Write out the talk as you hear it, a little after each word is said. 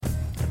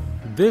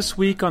This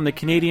week on the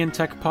Canadian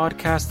Tech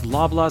Podcast,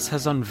 Loblaws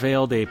has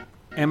unveiled a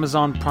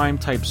Amazon Prime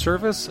type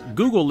service,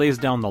 Google lays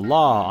down the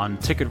law on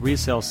ticket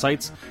resale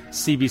sites,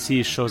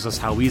 CBC shows us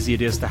how easy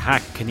it is to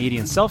hack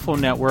Canadian cell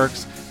phone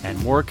networks,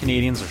 and more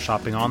Canadians are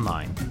shopping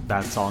online.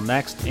 That's all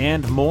next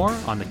and more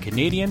on the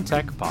Canadian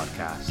Tech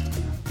Podcast.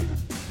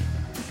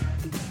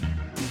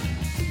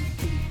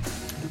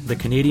 The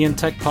Canadian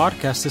Tech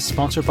Podcast is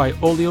sponsored by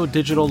Olio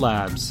Digital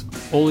Labs.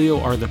 Olio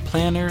are the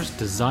planners,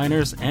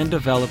 designers, and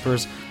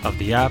developers of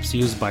the apps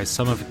used by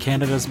some of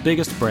Canada's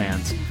biggest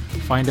brands.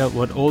 Find out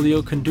what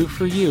Olio can do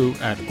for you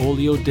at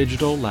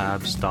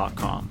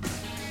oliodigitallabs.com.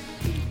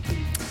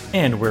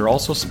 And we're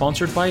also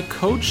sponsored by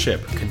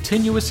CodeShip,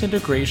 continuous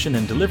integration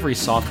and delivery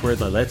software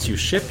that lets you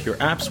ship your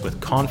apps with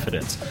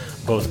confidence.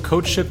 Both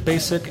CodeShip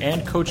Basic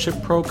and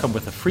CodeShip Pro come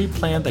with a free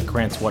plan that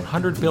grants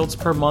 100 builds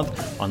per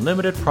month,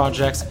 unlimited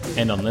projects,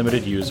 and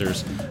unlimited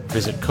users.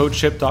 Visit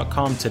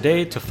codeship.com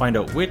today to find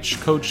out which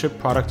CodeShip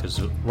product is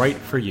right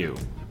for you.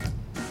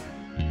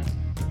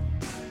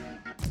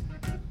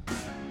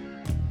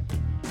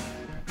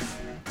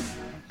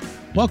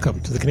 Welcome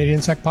to the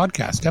Canadian Tech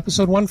Podcast,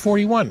 episode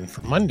 141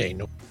 for Monday,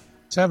 November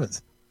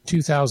 7th,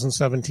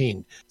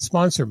 2017.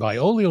 Sponsored by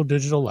Olio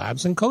Digital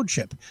Labs and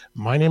CodeShip.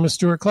 My name is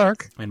Stuart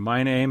Clark. And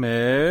my name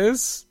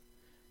is...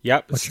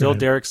 What's still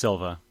Derek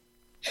Silva.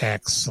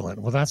 Excellent.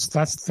 Well, that's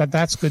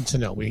good to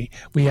know. We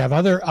have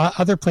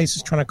other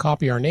places trying to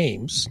copy our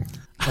names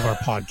of our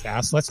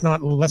podcast. Let's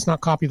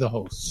not copy the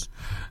hosts.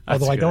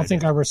 Although I don't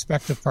think our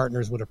respective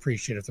partners would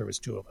appreciate if there was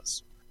two of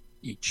us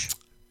each.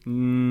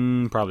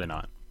 Probably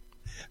not.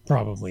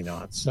 Probably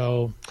not.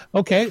 So,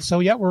 okay.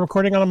 So, yeah, we're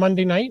recording on a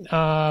Monday night.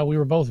 We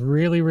were both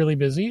really, really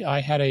busy. I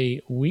had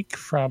a week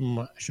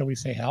from, shall we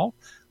say, hell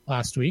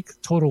last week.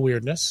 Total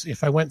weirdness.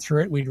 If I went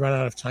through it, we'd run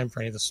out of time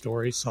for any of the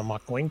stories, so I'm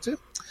not going to.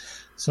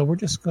 So we're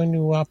just going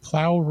to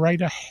plow right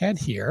ahead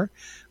here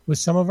with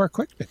some of our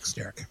quick picks,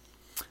 Derek.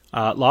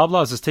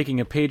 Loblaws is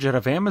taking a page out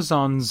of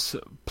Amazon's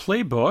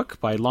playbook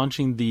by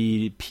launching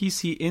the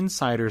PC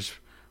Insiders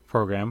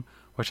program,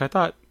 which I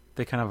thought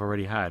they kind of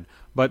already had.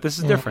 But this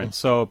is different.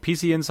 So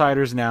PC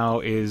Insiders now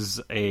is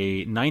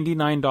a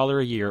 $99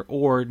 a year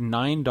or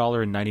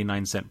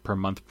 $9.99 per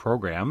month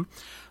program.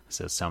 Does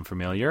that sound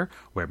familiar?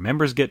 Where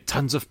members get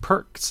tons of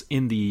perks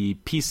in the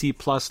PC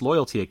Plus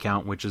loyalty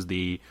account, which is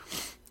the...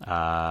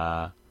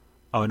 oh,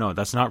 no,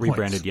 that's not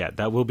rebranded yet.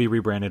 That will be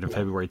rebranded in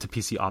February to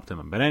PC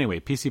Optimum. But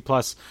anyway, PC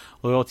Plus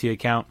loyalty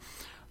account.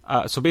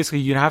 So basically,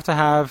 you'd have to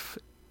have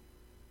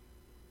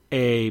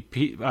a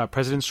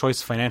President's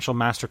Choice Financial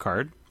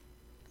MasterCard.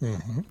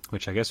 Mm-hmm.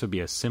 Which I guess would be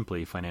a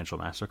Simply Financial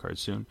MasterCard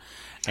soon.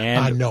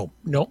 And no,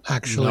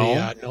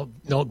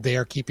 they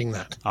are keeping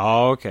that.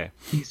 Oh, okay.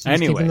 He's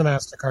keeping the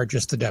MasterCard,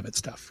 just the debit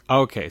stuff.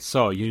 Okay,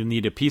 so you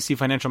need a PC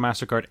Financial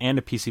MasterCard and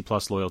a PC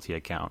Plus loyalty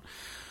account.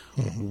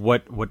 Mm-hmm.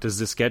 What does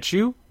this get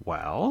you?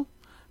 Well,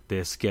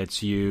 this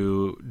gets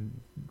you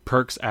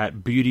perks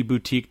at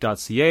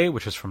beautyboutique.ca,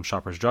 which is from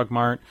Shoppers Drug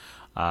Mart,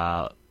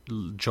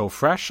 Joe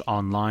Fresh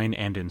online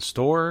and in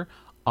store,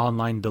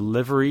 online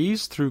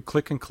deliveries through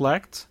Click and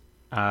Collect,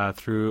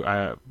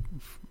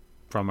 from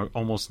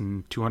almost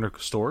 200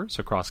 stores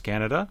across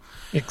Canada.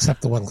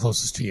 Except the one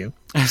closest to you.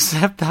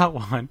 Except that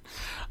one.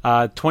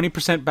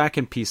 20% back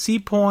in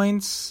PC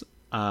points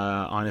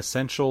on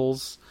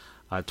essentials.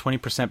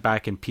 20%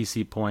 back in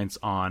PC points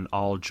on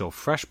all Joe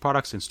Fresh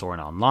products in store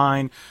and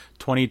online.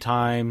 20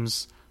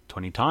 times the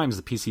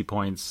PC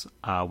points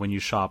when you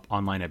shop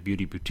online at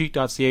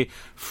beautyboutique.ca.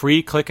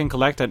 Free click and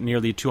collect at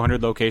nearly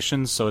 200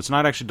 locations. So it's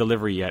not actually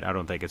delivery yet, I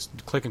don't think. It's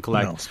click and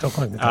collect. No, still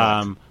click and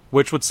collect.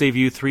 Which would save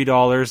you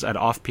 $3 at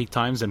off-peak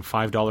times and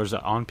 $5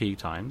 at on-peak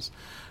times.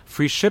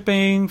 Free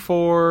shipping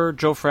for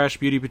Joe Fresh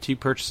Beauty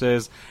Boutique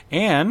purchases.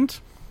 And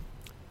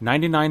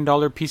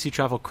 $99 PC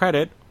travel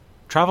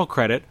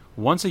credit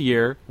once a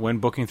year when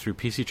booking through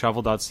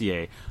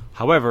pctravel.ca.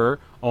 However,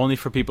 only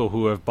for people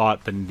who have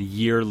bought the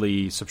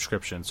yearly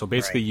subscription. So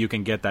basically, You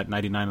can get that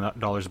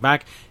 $99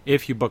 back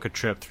if you book a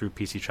trip through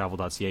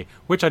pctravel.ca,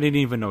 which I didn't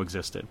even know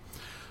existed.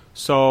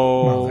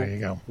 So there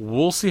you go.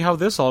 We'll see how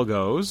this all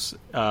goes.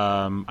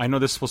 I know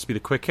this is supposed to be the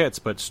quick hits,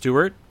 but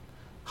Stuart,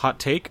 hot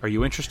take, are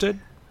you interested?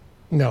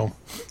 No,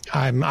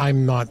 I'm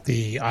not.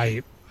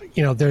 There's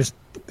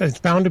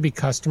bound to be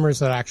customers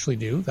that actually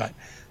do that.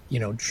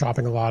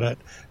 Shopping a lot at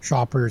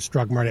Shoppers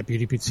Drug Mart, at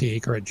Beauty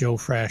Boutique, or at Joe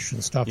Fresh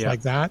and stuff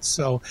like that.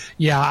 So,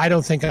 I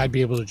don't think I'd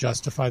be able to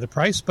justify the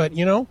price. But,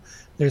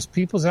 there's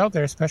peoples out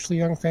there, especially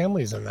young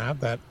families in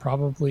that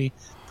probably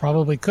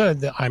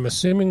could. I'm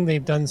assuming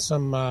they've done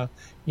some,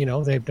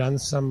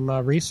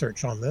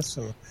 research on this.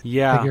 And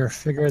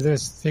figure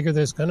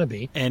there's going to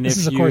be. And this if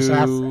is, of course,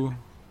 after.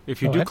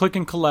 If you do click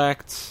and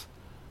collect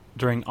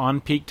during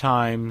on-peak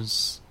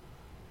times...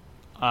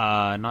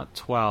 not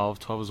 12.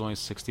 12 is only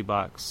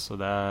 $60. So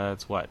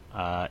that's what?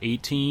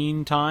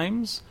 18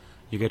 times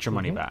you get your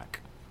money back.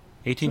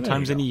 18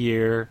 times in a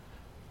year.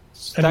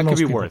 That could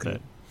be worth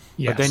it.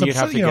 Yeah. But then you'd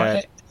have to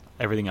get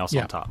everything else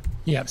on top.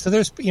 Yeah. So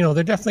there's,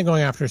 they're definitely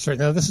going after certain.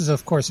 Now, this is,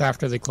 of course,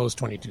 after they closed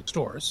 22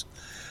 stores.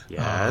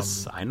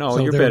 Yes, I know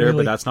so you're they're bitter, really,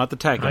 but that's not the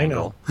tech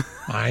angle.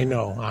 I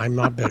know. I'm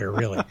not bitter,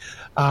 really.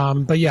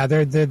 But yeah,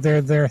 they're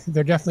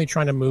definitely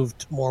trying to move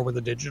more with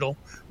a digital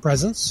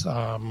presence.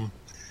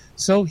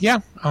 So yeah,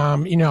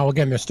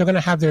 again, they're still going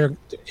to have their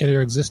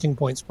existing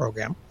points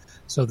program.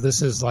 So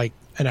this is like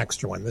an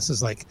extra one. This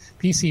is like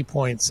PC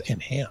Points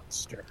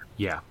Enhanced, or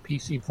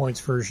PC Points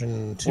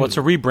version 2. Well, it's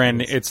a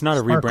rebrand. It's not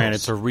a rebrand. Sparkles.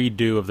 It's a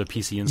redo of the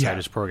PC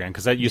Insiders program,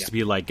 because that used to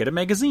be like get a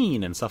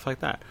magazine and stuff like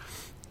that.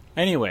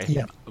 Anyway,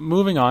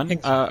 moving on.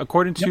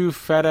 According to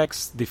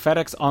FedEx, the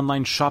FedEx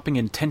Online Shopping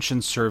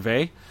Intention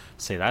Survey,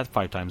 say that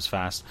 5 times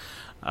fast,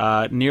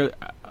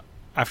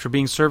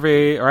 after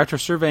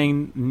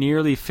surveying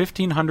nearly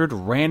 1,500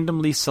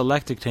 randomly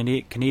selected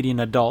Canadian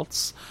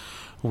adults,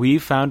 we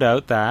found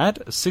out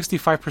that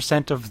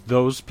 65% of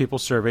those people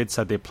surveyed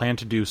said they plan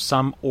to do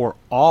some or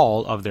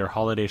all of their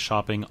holiday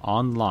shopping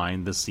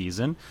online this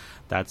season.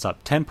 That's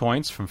up 10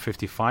 points from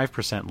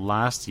 55%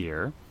 last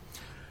year.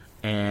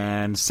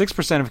 And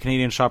 6% of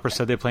Canadian shoppers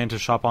said they plan to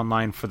shop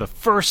online for the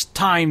first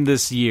time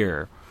this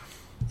year.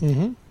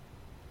 Mm-hmm.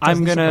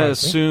 I'm going to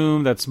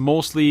assume that's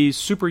mostly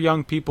super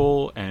young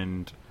people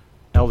and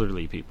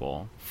elderly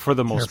people, for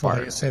the most part.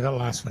 How you say that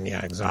last one.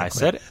 Yeah, exactly. I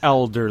said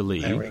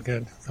elderly. Very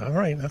good. All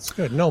right, that's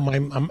good. No,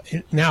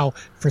 now,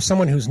 for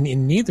someone who's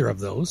in neither of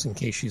those, in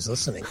case she's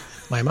listening,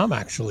 my mom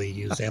actually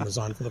used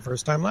Amazon for the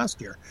first time last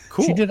year.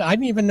 Cool. She did. I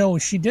didn't even know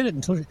she did it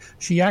until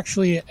she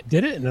actually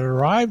did it, and it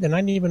arrived, and I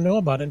didn't even know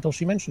about it until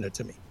she mentioned it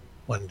to me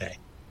one day.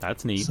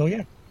 That's neat. So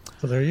yeah,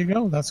 so there you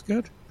go. That's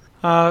good.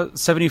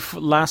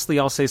 Lastly,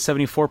 I'll say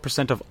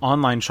 74% of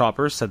online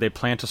shoppers said they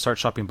plan to start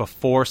shopping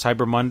before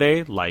Cyber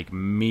Monday, like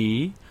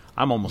me.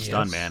 I'm almost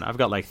done, man. I've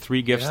got like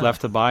 3 gifts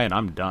left to buy, and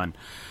I'm done.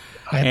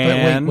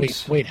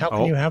 Wait. How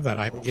can you have that?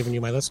 I haven't given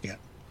you my list yet.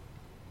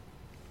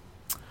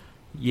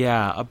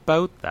 Yeah,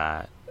 about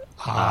that.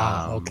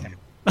 Okay.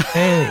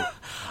 Hey.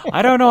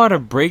 I don't know how to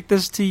break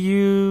this to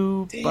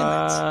you, Damn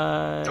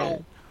but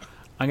Don't.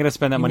 I'm going to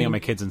spend that money on my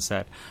kids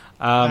instead.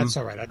 That's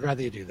all right. I'd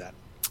rather you do that.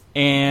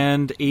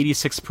 And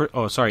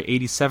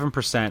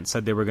 87%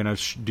 said they were going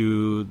to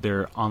do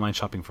their online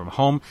shopping from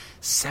home.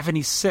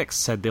 76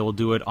 said they will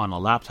do it on a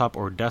laptop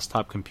or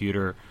desktop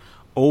computer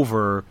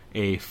over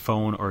a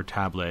phone or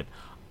tablet.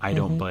 I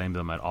don't blame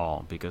them at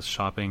all, because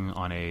shopping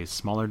on a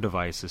smaller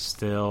device is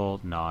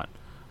still not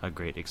a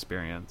great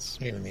experience.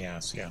 Pain in the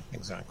ass, yeah,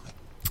 exactly.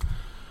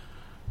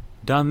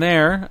 Done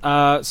there.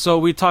 So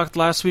we talked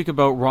last week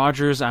about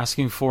Rogers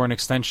asking for an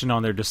extension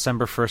on their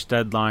December 1st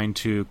deadline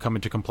to come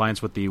into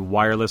compliance with the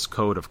wireless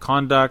code of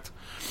conduct.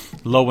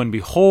 Lo and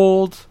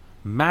behold,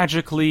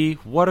 magically,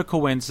 what a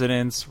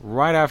coincidence,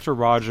 right after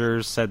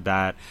Rogers said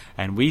that,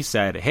 and we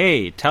said,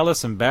 hey,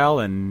 TELUS and Bell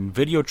and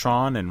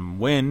Videotron and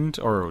Wind,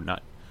 or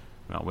not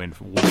Wind,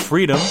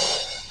 Freedom,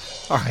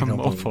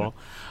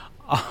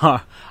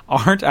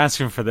 aren't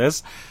asking for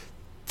this.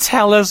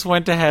 TELUS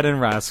went ahead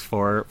and asked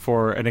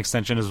for an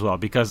extension as well,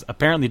 because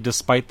apparently,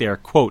 despite their,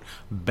 quote,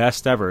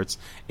 best efforts,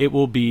 it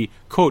will be,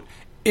 quote,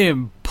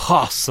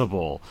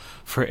 impossible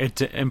for it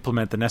to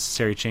implement the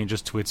necessary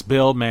changes to its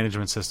bill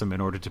management system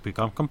in order to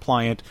become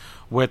compliant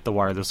with the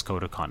wireless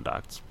code of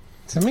conduct.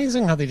 It's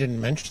amazing how they didn't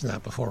mention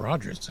that before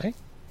Rogers, eh?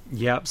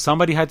 Yep,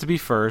 somebody had to be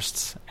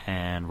first,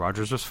 and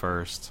Rogers was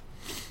first.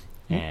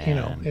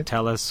 And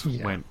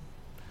TELUS went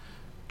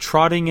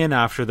trotting in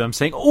after them,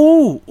 saying,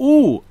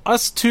 "Ooh,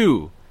 us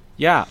too."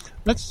 Yeah.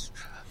 Let's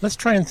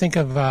try and think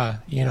of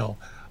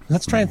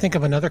let's try and think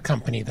of another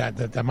company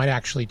that might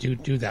actually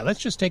do that. Let's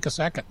just take a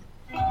second.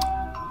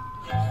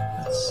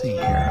 Let's see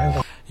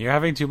here. You're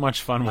having too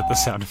much fun with the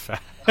sound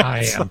effect.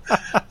 I am.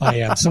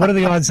 So what are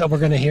the odds that we're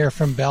going to hear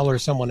from Bell or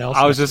someone else?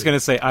 I was just going to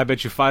say, I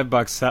bet you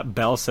 $5 that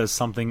Bell says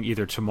something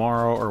either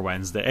tomorrow or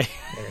Wednesday.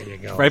 There you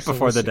go. Right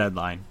before the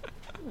deadline.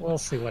 We'll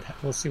see what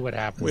happens. We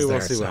will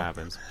see what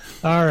happens.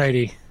 All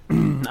righty.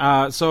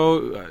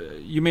 So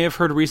you may have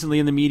heard recently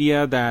in the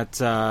media that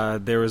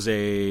there was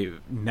a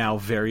now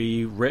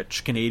very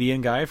rich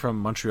Canadian guy from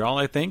Montreal,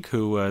 I think,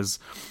 who was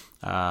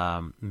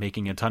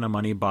making a ton of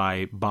money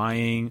by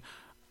buying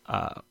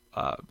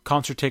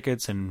concert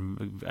tickets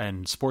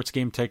and sports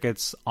game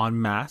tickets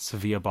en masse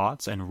via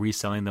bots and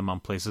reselling them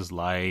on places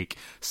like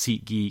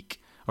SeatGeek.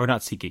 Or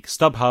not SeatGeek,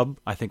 StubHub,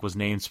 I think was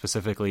named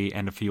specifically,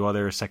 and a few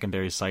other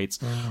secondary sites.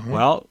 Mm-hmm.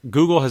 Well,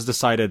 Google has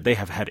decided they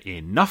have had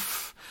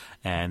enough,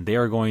 and they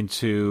are going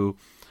to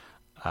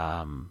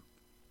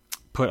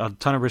put a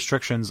ton of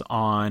restrictions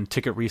on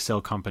ticket resale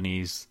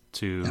companies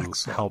to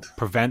help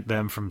prevent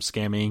them from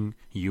scamming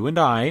you and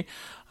I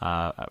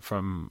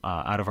from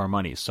out of our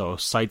money. So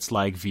sites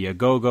like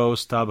Viagogo,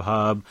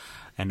 StubHub,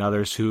 and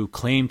others who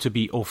claim to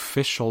be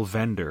official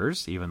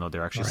vendors, even though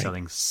they're actually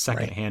selling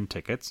secondhand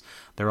tickets,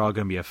 they're all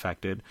going to be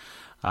affected.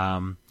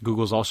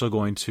 Google's also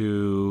going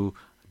to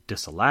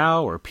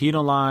disallow or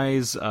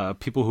penalize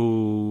people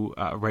who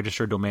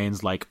register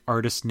domains like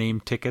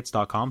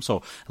artistnametickets.com,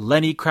 so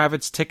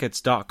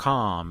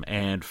LennyKravitzTickets.com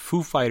and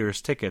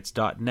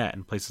FooFightersTickets.net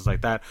and places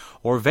like that,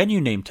 or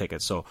venue name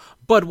tickets, so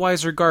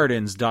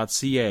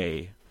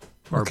BudweiserGardens.ca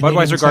or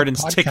Budweiser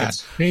Gardens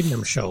Tickets.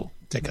 Stadium show.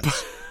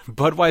 tickets.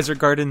 Budweiser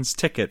Gardens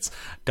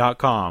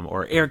Tickets.com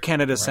or Air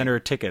Canada Centre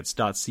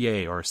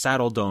Tickets.ca or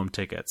Saddle Dome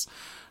Tickets.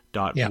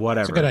 Whatever.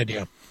 It's a good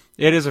idea.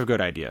 It is a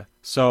good idea.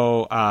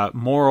 So,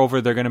 moreover,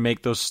 they're going to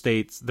make those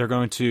states, they're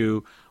going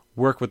to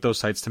work with those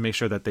sites to make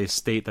sure that they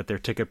state that their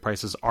ticket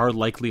prices are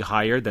likely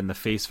higher than the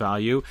face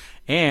value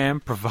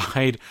and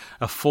provide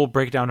a full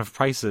breakdown of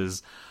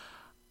prices.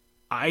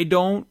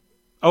 And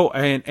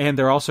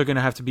they're also going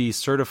to have to be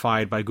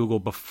certified by Google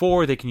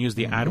before they can use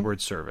the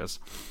AdWords service.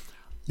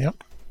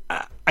 Yep.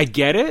 I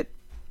get it.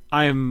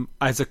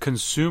 As a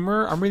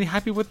consumer, I'm really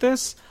happy with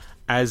this.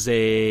 As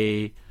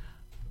a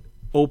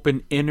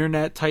open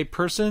internet type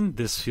person,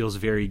 this feels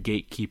very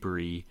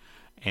gatekeepery.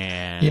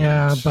 And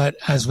yeah, but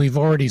as we've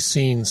already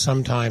seen,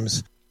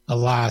 sometimes,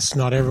 alas,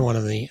 not everyone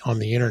on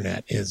the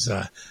internet is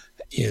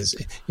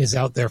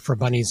out there for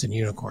bunnies and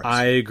unicorns.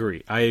 I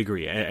agree.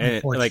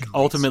 Like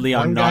ultimately,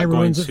 I'm not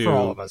going to. For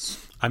all of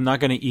us. I'm not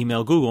going to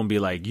email Google and be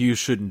like, "You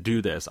shouldn't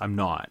do this." I'm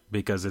not,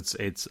 because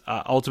it's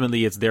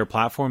ultimately it's their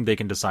platform. They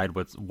can decide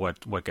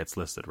what gets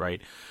listed,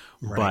 right?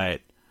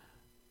 But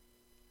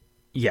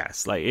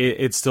yes, like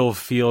it still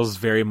feels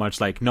very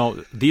much like,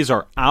 no, these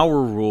are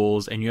our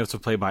rules, and you have to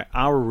play by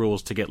our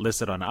rules to get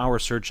listed on our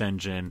search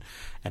engine.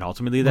 And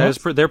ultimately, that is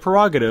their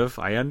prerogative.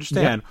 I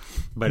understand,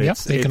 but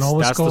they can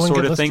always that's go the and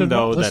sort get of thing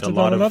though that a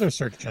lot of another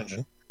search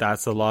engine.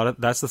 That's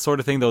the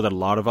sort of thing though that a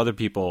lot of other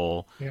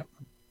people. Yeah.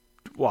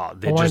 Well,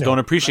 they just don't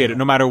appreciate it,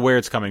 no matter where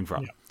it's coming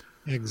from.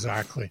 Yeah,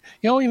 exactly.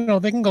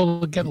 They can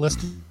go get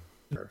listed.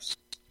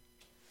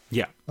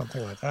 Yeah,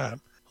 something like that.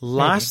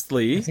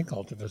 Lastly, I think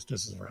AltaVista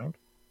is around.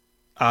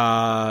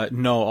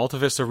 No,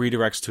 AltaVista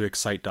redirects to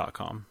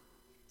excite.com.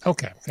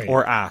 Okay.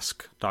 Or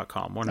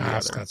ask.com. One or the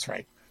other. That's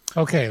right.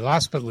 Okay,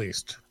 last but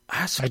least.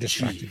 I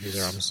distracted you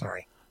there. I'm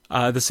sorry.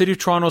 The City of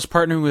Toronto is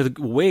partnering with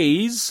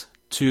Waze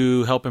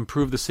to help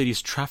improve the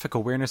city's traffic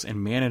awareness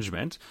and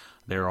management.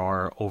 There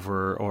are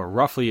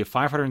roughly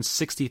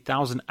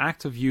 560,000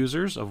 active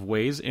users of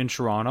Waze in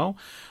Toronto.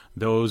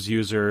 Those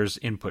users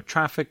input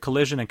traffic,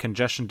 collision, and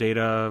congestion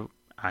data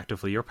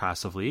actively or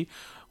passively,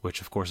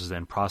 which of course is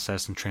then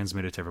processed and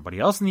transmitted to everybody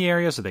else in the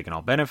area so they can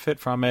all benefit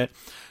from it.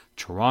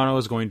 Toronto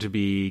is going to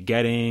be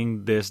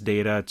getting this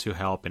data to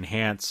help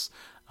enhance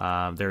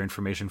their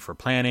information for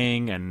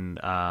planning and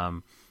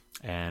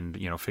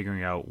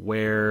figuring out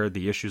where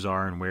the issues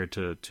are and where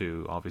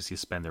to obviously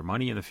spend their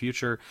money in the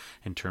future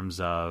in terms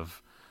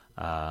of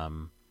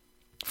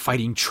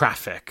fighting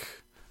traffic.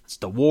 It's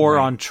the war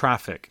on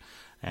traffic,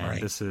 and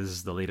this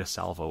is the latest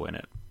salvo in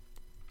it.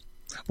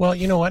 Well,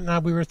 you know what? Now,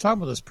 we were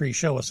talking about this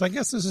pre-show, so I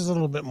guess this is a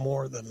little bit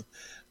more than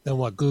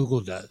what Google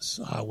does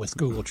with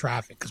Google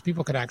Traffic, because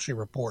people could actually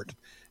report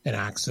an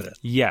accident.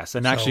 Yes,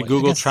 and actually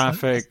Google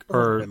Traffic,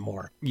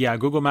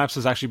 Google Maps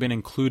has actually been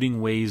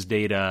including Waze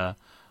data.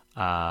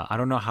 I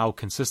don't know how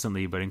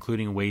consistently, but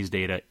including Waze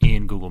data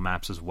in Google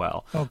Maps as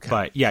well. Okay.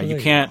 But yeah, so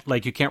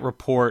you can't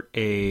report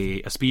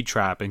a speed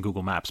trap in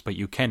Google Maps, but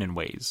you can in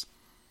Waze.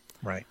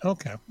 Right.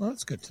 Okay. Well,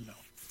 that's good to know.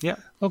 Yeah.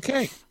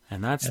 Okay.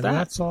 And that's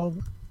all.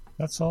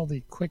 That's all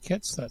the quick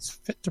hits that's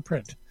fit to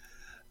print.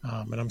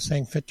 And I'm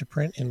saying fit to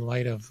print in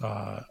light of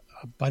a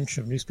bunch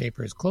of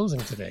newspapers closing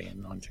today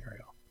in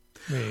Ontario.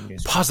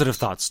 Positive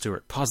thoughts,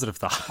 Stuart. Positive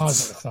thoughts.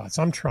 Positive thoughts.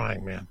 I'm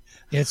trying, man.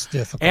 It's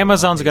difficult.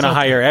 Amazon's going to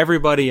hire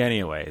everybody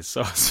anyway,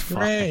 so it's fine.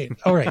 Great.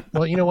 All right.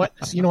 Well, you know what?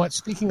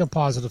 Speaking of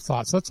positive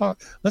thoughts, let's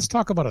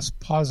talk about a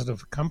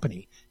positive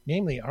company,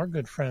 namely our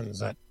good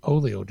friends at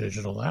Olio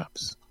Digital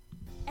Labs.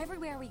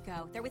 Everywhere we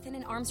go, they're within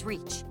an arm's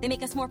reach. They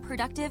make us more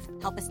productive,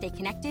 help us stay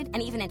connected,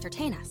 and even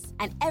entertain us.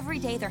 And every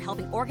day they're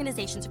helping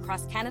organizations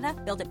across Canada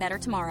build a better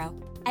tomorrow.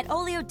 At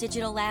Olio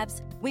Digital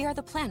Labs, we are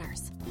the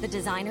planners, the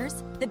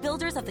designers, the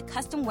builders of the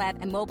custom web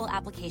and mobile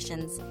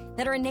applications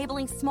that are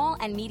enabling small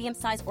and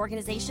medium-sized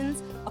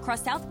organizations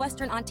across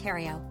southwestern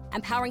Ontario,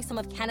 empowering some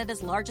of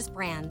Canada's largest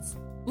brands.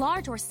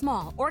 Large or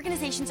small,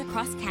 organizations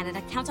across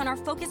Canada count on our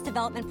focused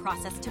development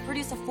process to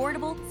produce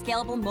affordable,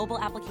 scalable mobile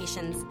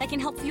applications that can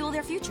help fuel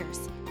their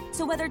futures.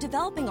 So whether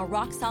developing a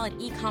rock-solid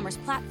e-commerce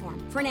platform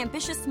for an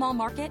ambitious small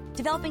market,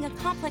 developing a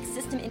complex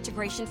system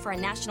integration for a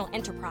national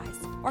enterprise,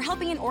 or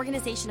helping an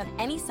organization of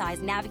any size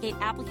navigate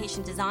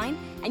application design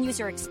and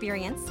user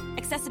experience,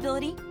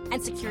 accessibility,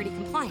 and security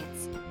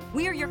compliance,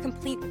 we are your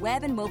complete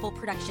web and mobile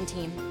production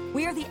team.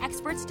 We are the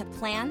experts to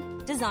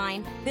plan,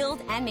 design,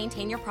 build, and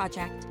maintain your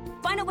project.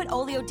 Find out what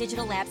Olio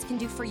Digital Labs can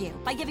do for you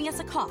by giving us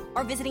a call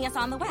or visiting us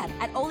on the web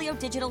at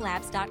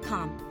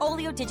oliodigitallabs.com.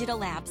 Olio Digital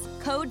Labs,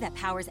 code that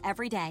powers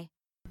every day.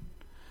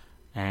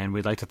 And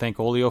we'd like to thank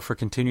Olio for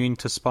continuing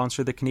to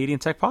sponsor the Canadian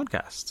Tech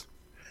Podcast.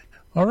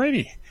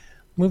 Alrighty.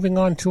 Moving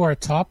on to our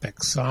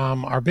topics.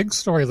 Our big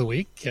story of the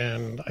week,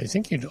 and I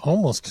think you'd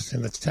almost,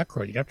 in the tech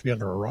world, you'd have to be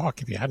under a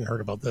rock if you hadn't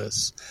heard about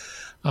this.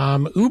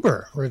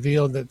 Uber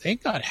revealed that they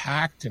got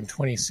hacked in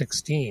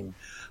 2016.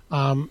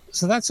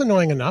 So that's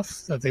annoying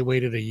enough that they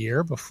waited a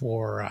year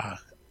before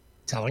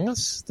telling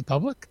us, the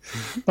public.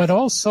 But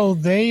also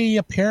they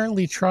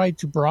apparently tried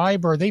to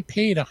bribe, or they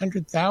paid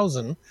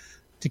 $100,000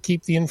 to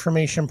keep the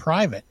information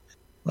private.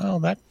 Well,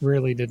 that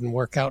really didn't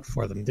work out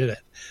for them, did it?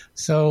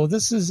 So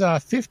this is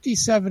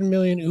 57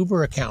 million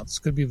Uber accounts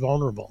could be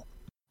vulnerable.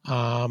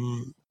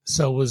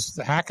 So was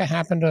the hack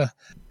happened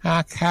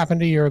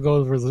a year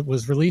ago,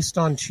 was released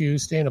on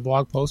Tuesday in a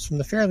blog post from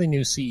the fairly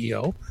new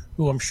CEO,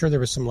 who I'm sure there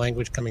was some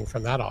language coming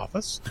from that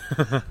office.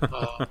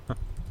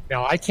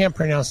 Now, I can't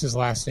pronounce his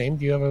last name.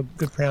 Do you have a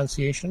good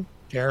pronunciation?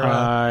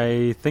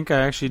 I think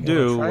I actually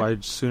do,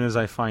 as soon as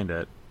I find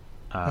it.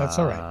 That's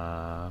all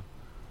right.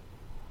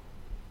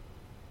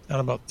 On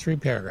about 3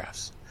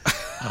 paragraphs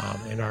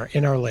in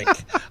our link.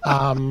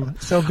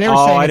 So they were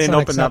saying I didn't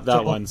open up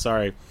that one.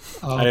 Sorry.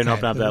 Okay. I didn't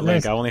open up that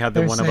link. I only had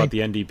the one about the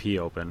NDP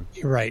open.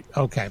 Right.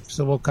 Okay.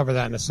 So we'll cover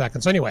that in a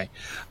second. So anyway,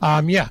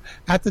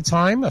 at the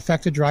time,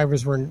 affected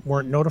drivers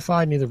weren't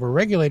notified. Neither were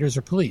regulators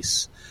or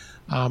police.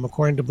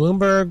 According to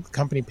Bloomberg, the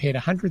company paid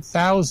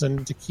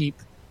 $100,000 to keep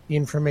the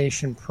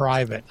information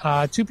private.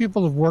 2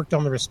 people who've worked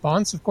on the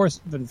response, of course,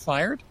 have been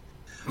fired.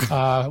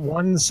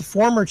 One's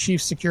former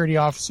chief security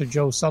officer,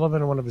 Joe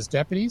Sullivan, and one of his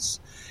deputies.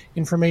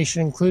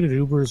 Information included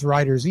Uber's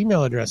riders'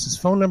 email addresses,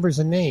 phone numbers,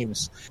 and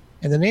names,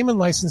 and the name and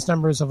license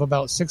numbers of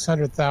about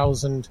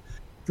 600,000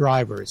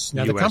 drivers.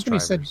 Now, the company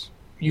said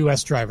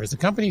U.S. drivers. The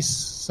company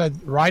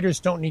said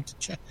riders don't need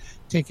to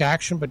take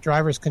action, but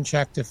drivers can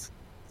check if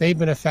they've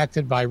been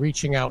affected by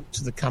reaching out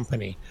to the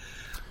company.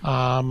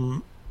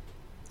 Apparently,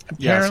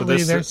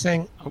 they're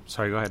saying... Oh,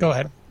 sorry, go ahead. Go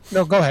ahead.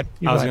 No, go ahead.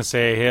 I was going to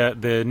say,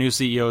 the new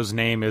CEO's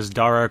name is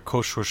Dara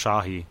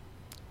Khosrowshahi.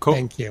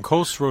 Thank you.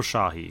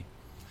 Khosrowshahi.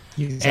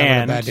 He's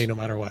having a bad day no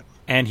matter what.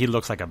 And he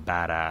looks like a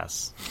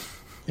badass.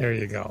 There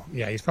you go.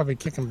 Yeah, he's probably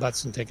kicking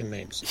butts and taking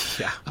names.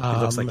 Yeah,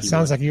 he looks like it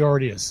sounds like he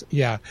already is.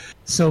 Yeah.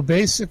 So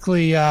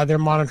basically, they're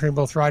monitoring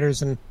both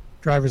riders and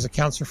drivers'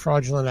 accounts for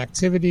fraudulent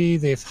activity.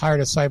 They've hired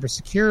a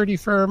cybersecurity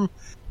firm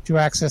to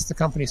access the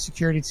company's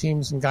security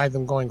teams and guide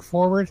them going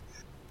forward.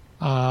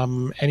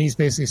 And he's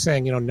basically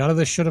saying, none of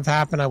this should have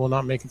happened. I will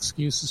not make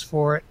excuses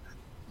for it.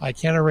 I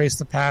can't erase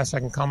the past. I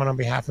can comment on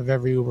behalf of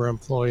every Uber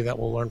employee that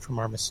will learn from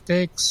our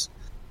mistakes.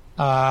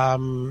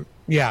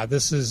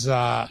 This is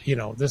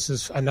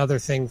another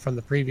thing from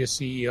the previous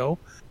CEO.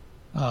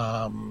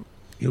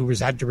 Uber's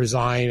had to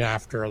resign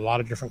after a lot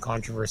of different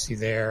controversy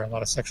there, a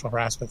lot of sexual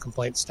harassment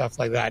complaints, stuff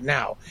like that.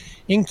 Now,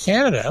 in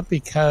Canada,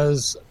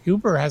 because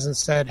Uber hasn't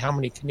said how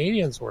many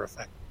Canadians were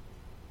affected,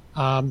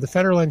 the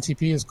federal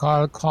NTP is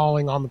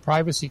calling on the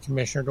Privacy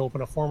Commissioner to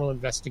open a formal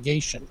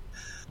investigation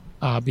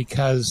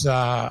because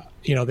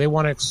they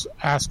want to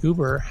ask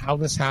Uber how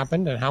this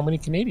happened and how many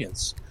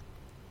Canadians.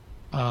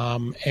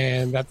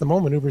 And at the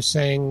moment, Uber's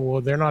saying,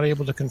 well, they're not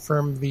able to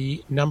confirm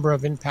the number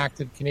of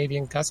impacted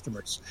Canadian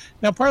customers.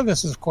 Now, part of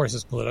this, of course,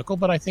 is political,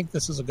 but I think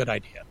this is a good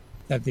idea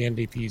that the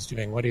NDP is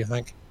doing. What do you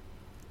think?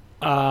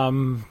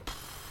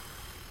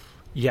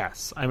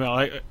 Yes. I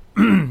mean,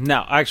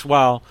 now, actually,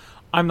 well,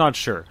 I'm not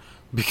sure.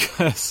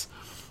 Because,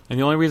 and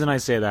the only reason I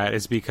say that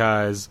is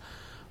because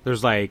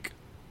there's 6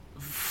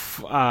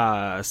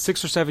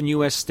 or 7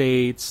 U.S.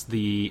 states,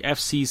 the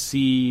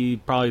FCC,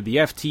 probably the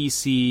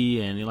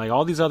FTC, and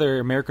all these other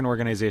American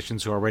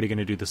organizations who are already going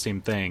to do the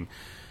same thing.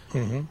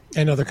 Mm-hmm.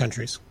 And other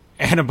countries.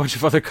 And a bunch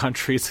of other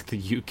countries like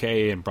the UK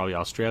and probably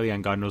Australia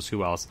and God knows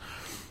who else.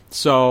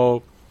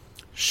 So,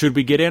 should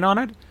we get in on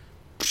it?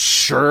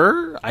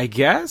 Sure, I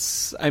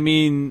guess. I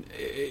mean,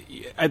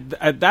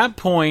 at that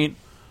point...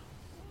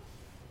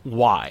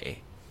 Why?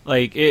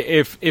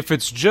 If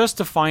it's just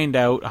to find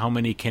out how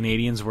many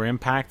Canadians were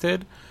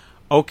impacted,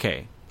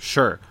 okay,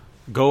 sure,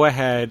 go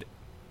ahead,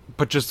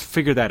 but just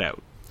figure that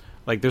out.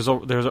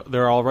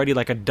 There are already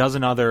a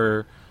dozen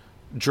other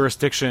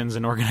jurisdictions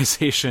and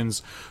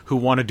organizations who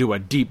want to do a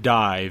deep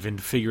dive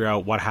and figure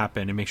out what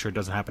happened and make sure it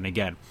doesn't happen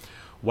again.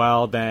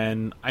 Well,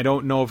 then I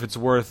don't know if it's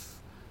worth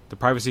the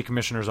Privacy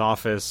Commissioner's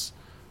office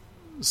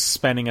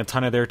spending a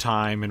ton of their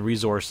time and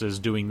resources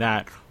doing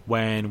that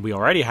when we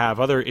already have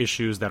other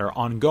issues that are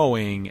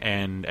ongoing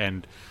and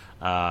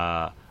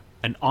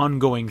an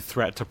ongoing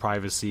threat to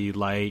privacy,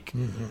 like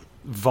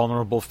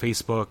vulnerable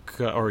Facebook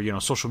or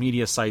social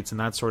media sites and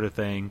that sort of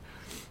thing,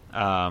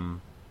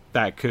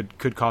 that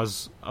could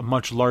cause a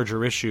much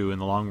larger issue in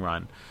the long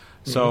run.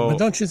 So, but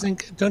don't you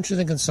think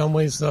in some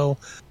ways though,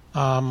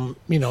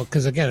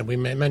 because again, we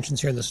mentioned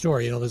here in the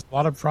story, there's a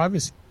lot of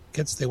privacy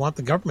kits. They want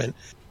the government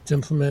to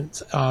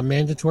implement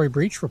mandatory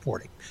breach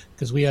reporting,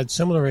 because we had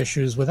similar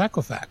issues with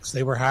Equifax.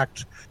 They were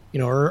hacked,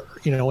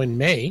 in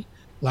May,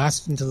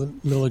 lasted until the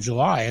middle of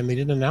July, and they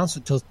didn't announce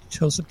it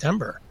till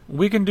September.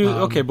 We can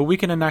do but we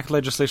can enact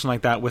legislation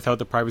like that without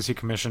the Privacy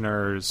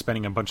Commissioner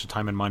spending a bunch of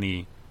time and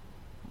money,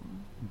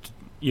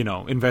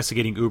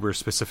 investigating Uber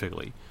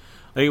specifically.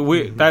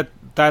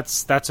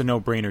 That's a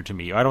no-brainer to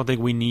me. I don't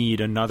think we need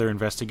another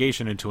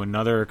investigation into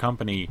another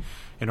company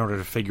in order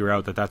to figure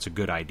out that that's a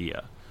good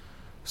idea.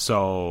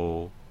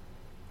 So,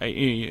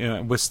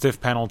 with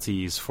stiff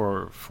penalties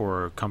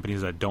for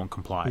companies that don't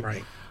comply.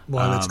 Right.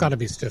 Well, it's got to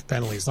be stiff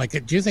penalties.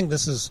 Do you think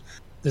this is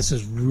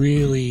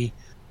really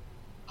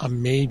a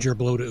major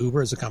blow to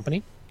Uber as a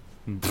company?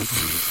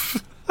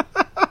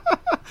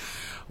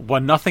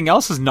 Well, nothing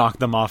else has knocked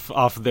them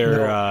off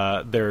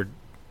their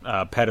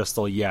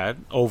pedestal yet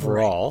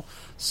overall. Right.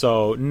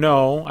 So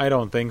no, I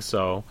don't think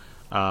so.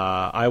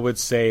 I would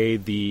say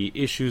the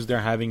issues they're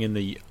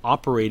having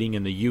operating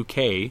in the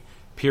UK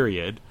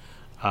period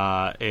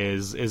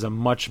is a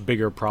much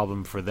bigger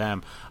problem for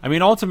them. I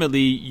mean,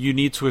 ultimately, you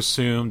need to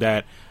assume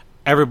that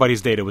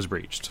everybody's data was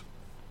breached.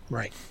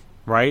 Right.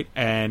 Right?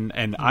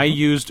 And I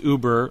used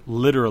Uber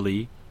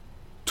literally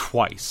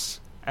twice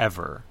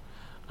ever,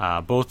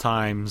 both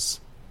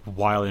times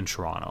while in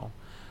Toronto.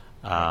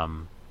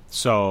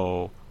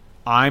 So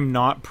I'm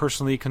not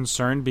personally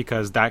concerned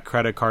because that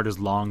credit card is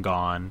long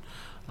gone.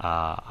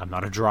 I'm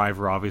not a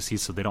driver, obviously,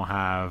 so they don't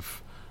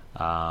have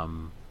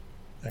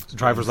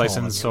driver's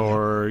license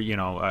or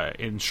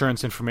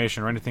insurance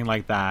information or anything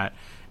like that.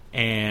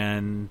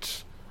 And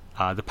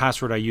the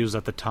password I used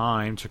at the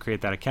time to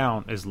create that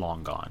account is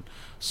long gone.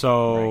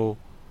 So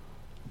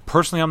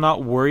personally, I'm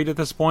not worried at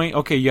this point.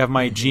 Okay, you have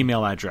my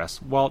Gmail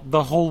address. Well,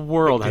 the whole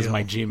world has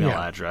my Gmail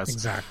address.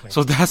 Exactly.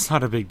 So that's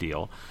not a big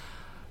deal.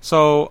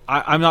 So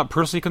I'm not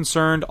personally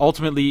concerned.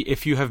 Ultimately,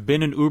 if you have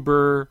been an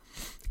Uber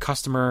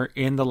customer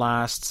in the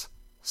last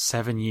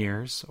 7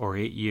 years or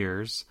 8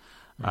 years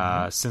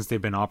since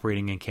they've been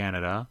operating in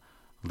Canada,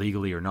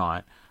 legally or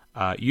not,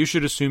 you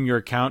should assume your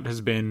account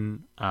has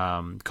been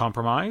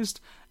compromised,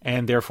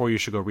 and therefore you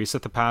should go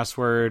reset the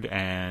password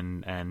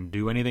and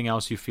do anything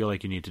else you feel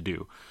like you need to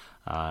do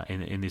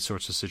in these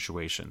sorts of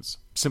situations.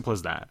 Simple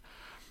as that.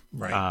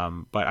 Right.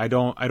 But I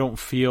don't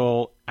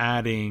feel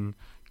adding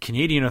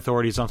Canadian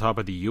authorities on top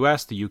of the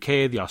US, the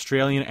UK, the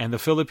Australian, and the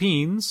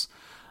Philippines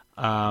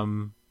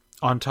on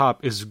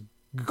top is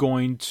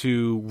going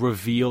to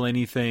reveal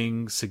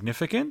anything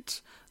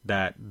significant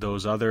that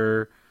those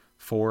other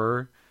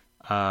 4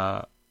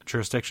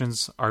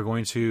 jurisdictions are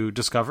going to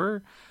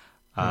discover.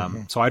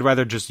 So I'd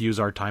rather just use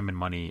our time and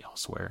money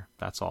elsewhere.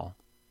 That's all.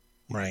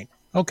 Right.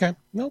 Okay.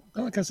 No,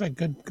 like I said,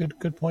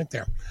 good point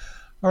there.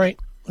 All right,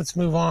 let's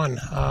move on.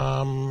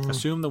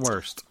 Assume the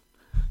worst.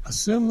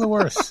 Assume the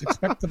worst.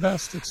 Expect the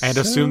best. And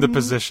assume the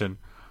position.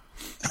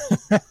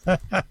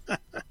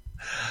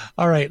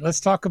 All right, let's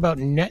talk about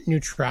net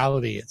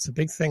neutrality. It's a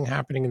big thing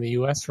happening in the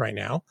U.S. right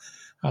now.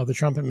 The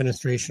Trump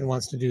administration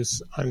wants to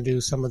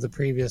undo some of the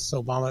previous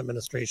Obama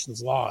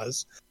administration's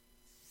laws.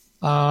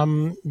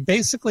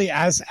 Basically,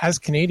 as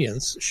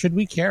Canadians, should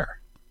we care?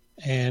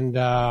 And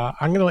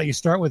I'm going to let you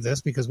start with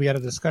this because we had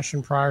a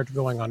discussion prior to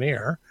going on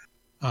air.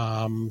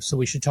 So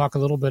we should talk a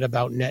little bit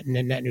about net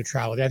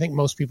neutrality. I think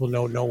most people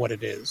know what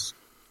it is.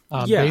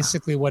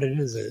 Basically, what it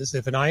is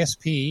if an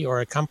ISP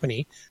or a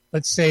company,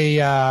 let's say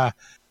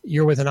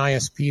you're with an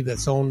ISP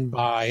that's owned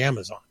by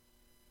Amazon.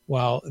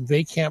 Well,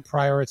 they can't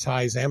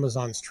prioritize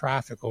Amazon's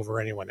traffic over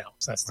anyone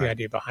else. That's the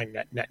idea behind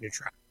net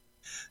neutrality.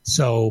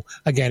 So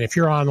again, if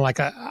you're on like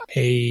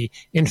a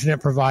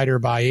internet provider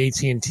by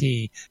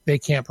AT&T, they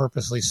can't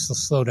purposely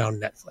slow down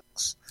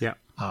Netflix. Yeah.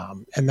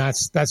 And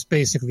that's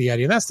basically the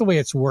idea. And that's the way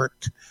it's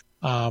worked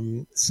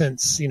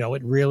since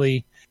it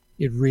really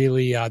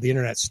the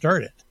internet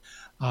started.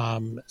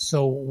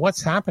 So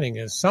what's happening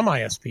is some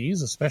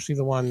ISPs, especially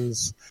the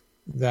ones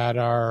that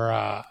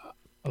are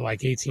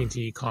like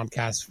AT&T,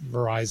 Comcast,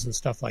 Verizon,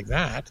 stuff like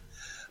that,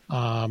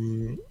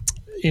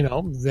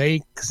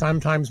 they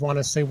sometimes want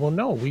to say, well,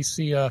 no, we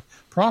see a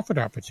profit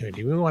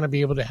opportunity. We want to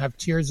be able to have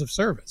tiers of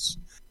service.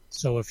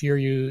 So if you're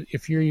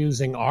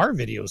using our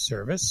video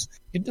service,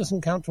 it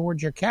doesn't count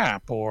towards your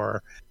cap,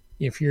 or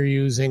if you're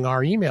using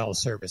our email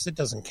service, it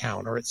doesn't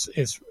count, or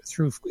it's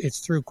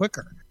through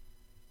quicker.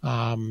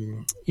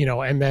 And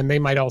then they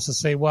might also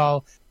say,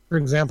 well, for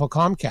example,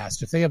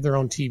 Comcast, if they have their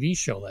own TV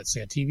show, let's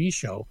say a TV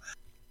show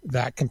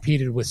that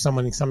competed with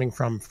something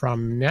from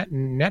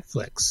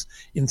Netflix,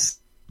 instead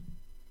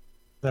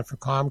for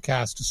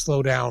Comcast to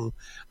slow down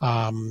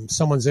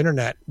someone's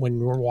internet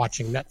when we're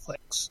watching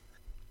Netflix.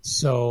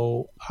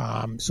 So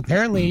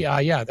apparently,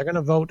 they're going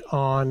to vote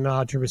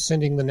on to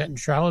rescinding the net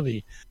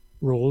neutrality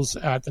rules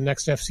at the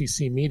next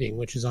FCC meeting,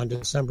 which is on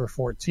December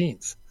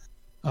 14th.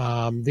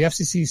 The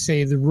FCC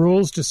say the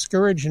rules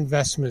discourage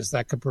investments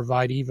that could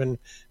provide even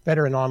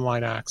better and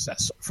online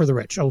access for the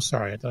rich. Oh,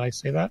 sorry, did I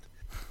say that?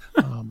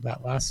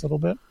 That last little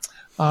bit.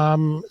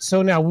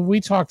 So now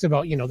we talked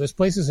about, there's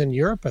places in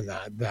Europe and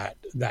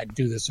that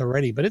do this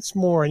already, but it's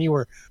more, and you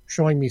were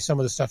showing me some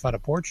of the stuff out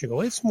of Portugal,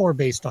 it's more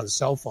based on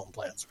cell phone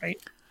plans,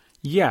 right?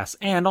 Yes,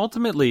 and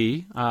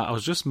ultimately, I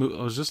was just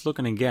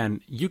looking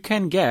again. You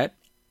can get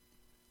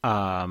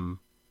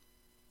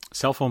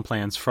cell phone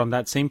plans from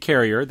that same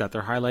carrier that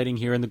they're highlighting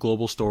here in the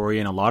global story,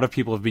 and a lot of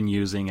people have been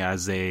using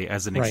as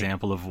an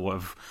example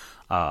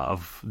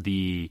of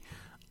the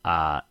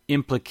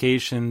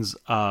implications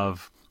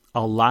of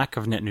a lack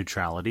of net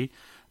neutrality.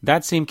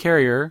 That same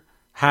carrier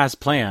has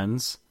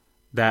plans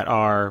that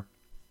are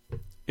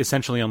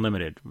essentially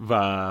unlimited,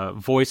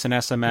 voice and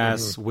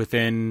SMS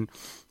within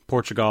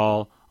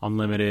Portugal,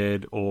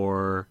 unlimited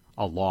or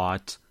a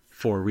lot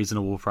for a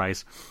reasonable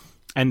price,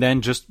 and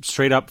then just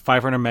straight up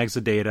 500 megs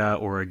of data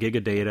or a gig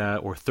of data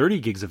or 30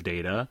 gigs of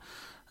data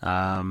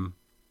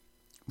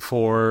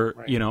for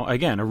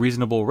again, a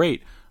reasonable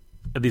rate,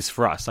 at least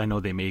for us. I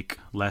know they make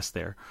less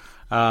there.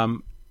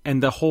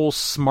 and the whole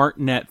smart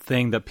net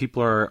thing that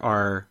people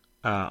are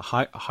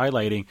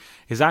highlighting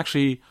is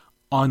actually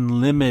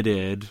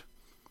unlimited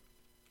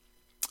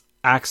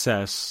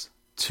access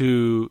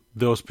to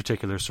those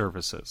particular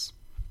services.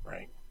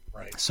 Right.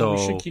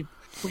 So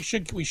we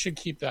should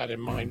keep that in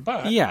mind.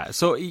 But yeah,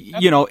 so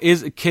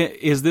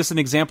is this an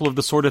example of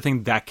the sort of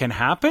thing that can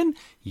happen?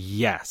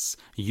 Yes,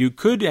 you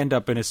could end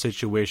up in a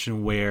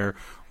situation where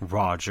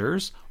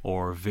Rogers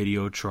or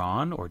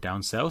Videotron or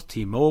down south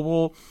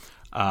T-Mobile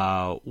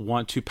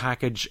want to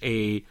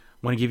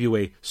give you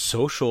a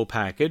social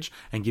package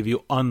and give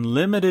you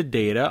unlimited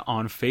data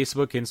on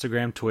Facebook,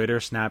 Instagram, Twitter,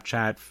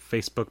 Snapchat,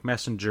 Facebook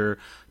Messenger,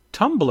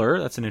 Tumblr,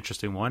 that's an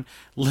interesting one,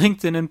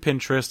 LinkedIn and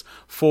Pinterest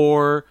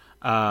for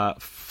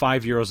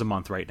 €5 a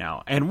month right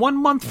now, and 1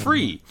 month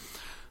free.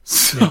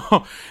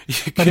 So,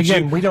 but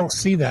again, we don't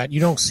see that. You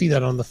don't see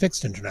that on the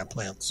fixed internet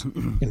plans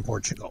in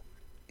Portugal.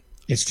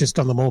 It's just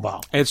on the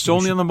mobile. It's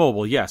only on the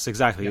mobile. Yes,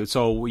 exactly. Yeah.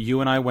 So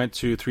you and I went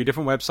to 3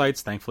 different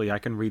websites. Thankfully, I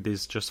can read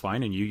these just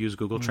fine, and you use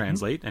Google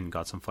Translate and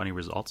got some funny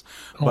results.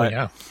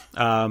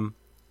 Home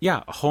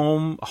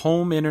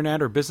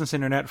internet or business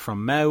internet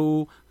from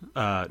Mau,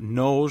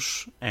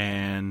 Noj,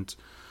 and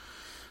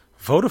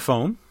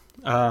Vodafone.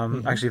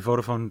 Actually,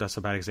 Vodafone, that's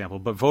a bad example,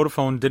 but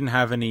Vodafone didn't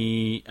have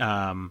any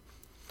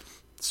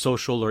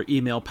social or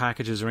email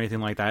packages or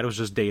anything like that. It was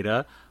just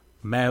data.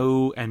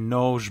 Mau and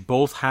Noj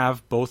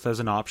both as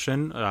an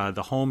option.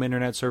 The home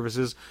internet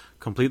services,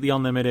 completely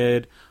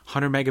unlimited,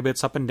 100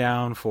 megabits up and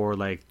down for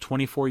like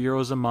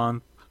 €24 a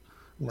month.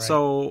 Right.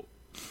 So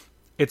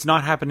it's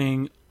not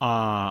happening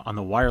on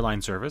the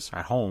wireline service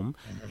at home.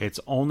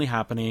 It's only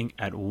happening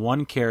at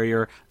one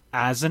carrier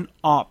as an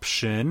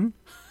option,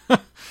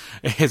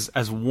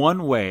 as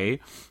one way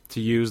to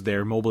use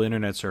their mobile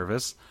internet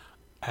service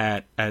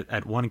at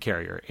one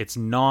carrier. It's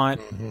not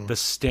the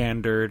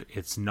standard.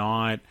 It's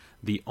not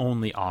the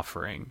only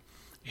offering.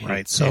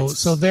 Right. So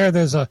they're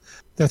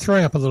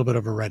throwing up a little bit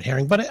of a red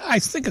herring, but I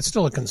think it's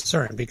still a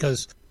concern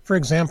because, for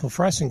example,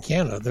 for us in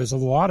Canada, there's a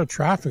lot of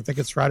traffic that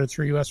gets routed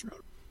through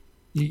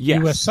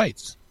U.S.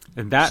 sites.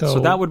 And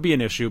so that would be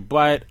an issue,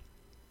 but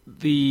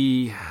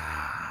I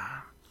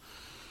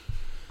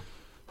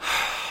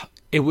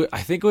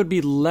think it would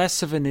be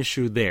less of an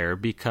issue there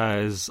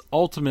because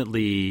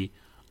ultimately,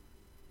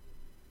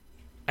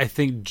 I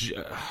think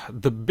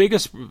the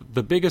biggest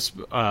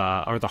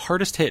or the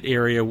hardest hit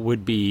area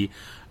would be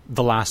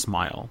the last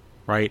mile,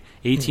 right?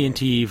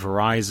 AT&T,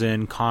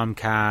 Verizon,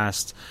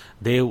 Comcast,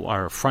 they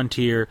are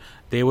Frontier.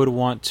 They would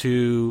want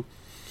to,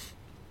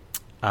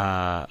 they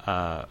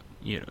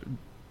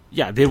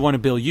want to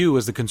bill you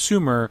as the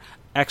consumer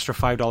extra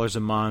 $5 a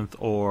month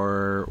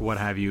or what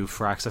have you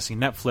for accessing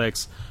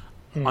Netflix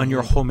on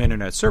your home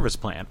internet service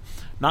plan.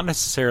 Not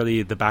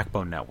necessarily the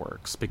backbone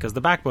networks, because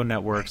the backbone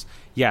networks,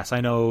 yes,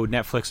 I know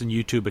Netflix and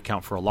YouTube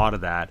account for a lot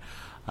of that,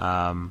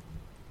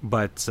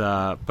 but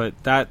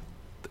that,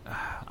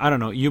 I don't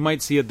know, you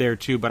might see it there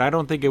too, but I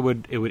don't think it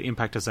would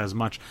impact us as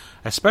much,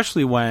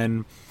 especially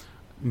when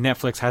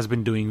Netflix has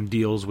been doing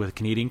deals with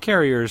Canadian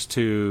carriers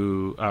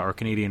or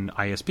Canadian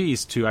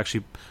ISPs to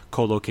actually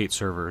co-locate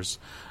servers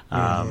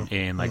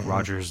in like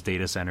Rogers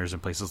data centers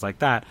and places like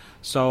that.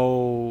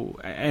 So,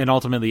 and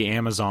ultimately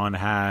Amazon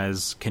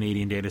has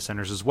Canadian data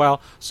centers as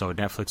well. So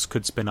Netflix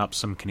could spin up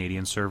some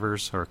Canadian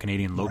servers or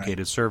Canadian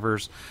located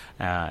servers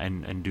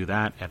and do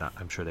that. And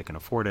I'm sure they can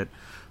afford it.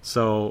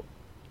 So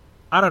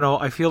I don't know.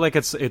 I feel like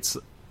it's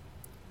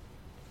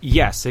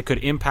yes, it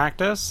could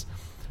impact us.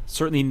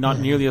 Certainly not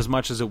nearly as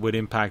much as it would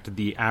impact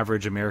the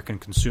average American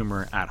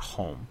consumer at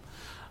home.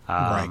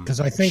 Right, because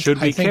I think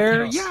should we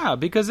care? Yeah,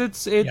 because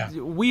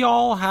we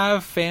all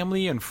have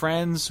family and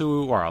friends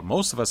or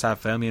most of us have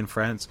family and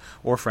friends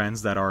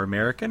that are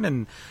American,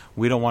 and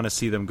we don't want to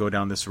see them go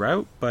down this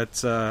route.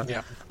 But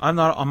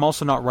I'm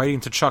also not writing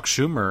to Chuck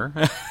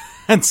Schumer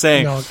and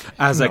saying,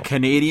 as a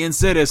Canadian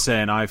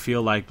citizen, I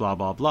feel like blah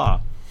blah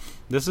blah.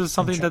 This is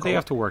something that they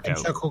have to work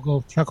out.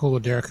 Chuck will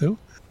Derek who?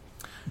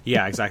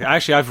 Yeah, exactly.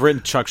 Actually, I've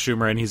written Chuck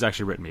Schumer, and he's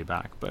actually written me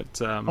back. But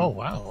oh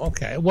wow,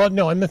 okay. Well,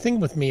 no, and the thing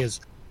with me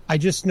is, I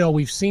just know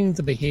we've seen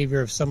the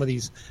behavior of some of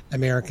these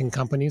American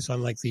companies,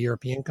 unlike the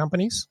European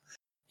companies.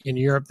 In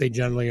Europe, they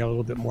generally are a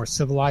little bit more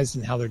civilized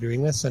in how they're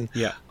doing this, and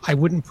I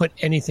wouldn't put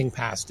anything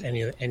past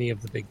any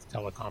of the big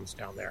telecoms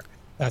down there.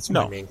 That's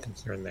my main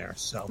concern there.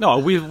 So no,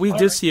 we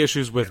did see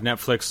issues with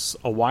Netflix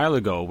a while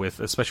ago,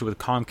 especially with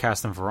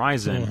Comcast and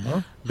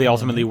Verizon. They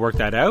ultimately worked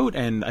that out,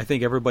 and I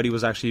think everybody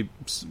was actually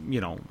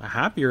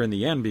happier in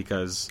the end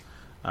because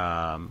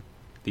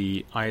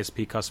the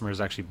ISP customers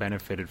actually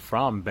benefited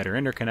from better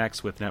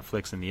interconnects with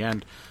Netflix in the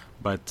end,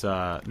 but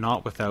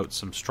not without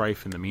some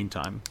strife in the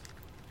meantime.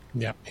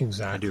 Yeah,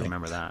 exactly. I do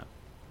remember that.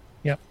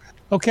 Yep.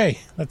 Okay,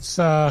 let's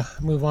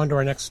move on to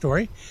our next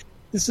story.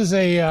 This is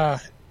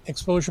a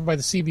exposure by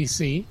the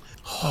CBC.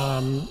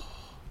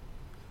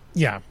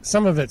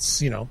 Some of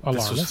it's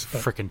alarmist. This was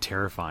freaking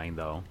terrifying,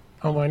 though.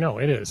 Oh, I know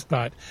it is.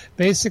 But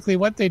basically,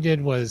 what they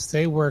did was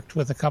they worked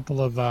with a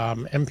couple of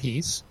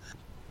MPs.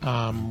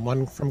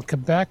 One from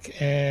Quebec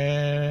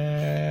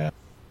and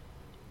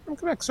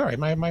Quebec. Sorry,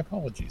 my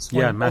apologies.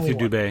 Yeah, Matthew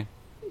Dubé.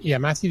 Yeah,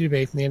 Matthew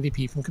Dubé from the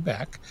NDP from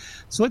Quebec.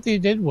 So what they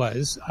did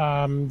was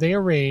they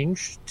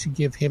arranged to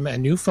give him a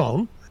new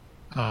phone.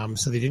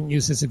 So they didn't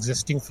use his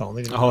existing phone.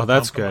 They didn't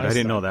that's good. I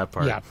didn't know that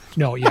part. Yeah,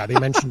 no, yeah, they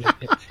mentioned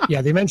it.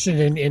 Yeah, they mentioned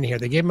it in here.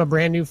 They gave him a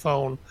brand new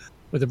phone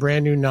with a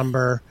brand new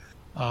number.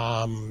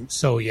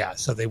 So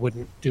they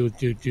wouldn't do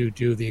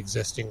the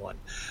existing one.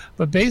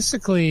 But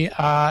basically,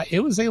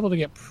 it was able to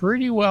get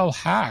pretty well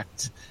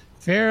hacked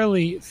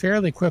fairly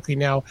quickly.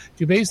 Now,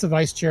 Dubé's the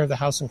vice chair of the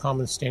House and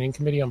Commons Standing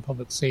Committee on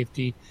Public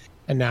Safety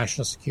and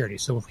National Security.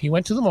 So he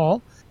went to the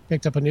mall,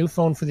 picked up a new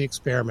phone for the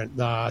experiment.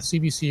 The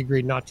CBC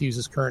agreed not to use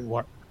his current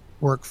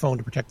work phone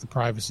to protect the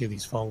privacy of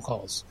these phone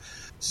calls.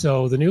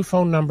 So the new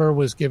phone number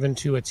was given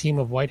to a team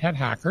of white hat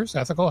hackers,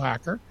 ethical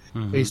hacker,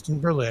 based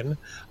in Berlin.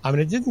 And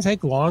it didn't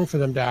take long for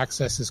them to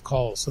access his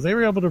calls. So they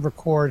were able to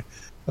record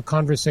a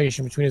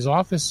conversation between his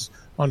office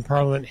on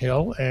Parliament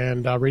Hill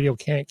and Radio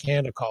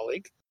Canada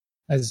colleague,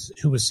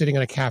 who was sitting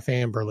in a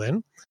cafe in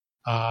Berlin.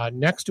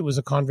 Next, it was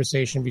a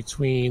conversation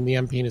between the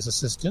MP and his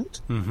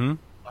assistant.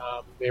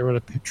 They were able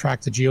to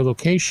track the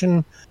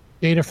geolocation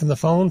data from the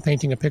phone,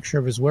 painting a picture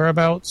of his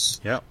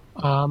whereabouts. Yep.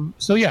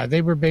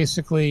 They were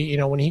basically,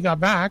 when he got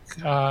back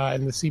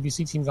and the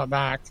CBC team got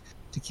back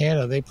to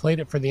Canada, they played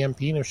it for the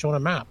MP and they're showing a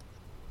map.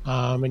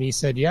 And he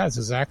said, yeah, it's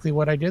exactly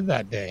what I did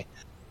that day.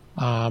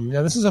 Now,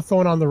 this is a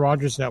phone on the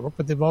Rogers network,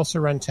 but they've also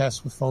run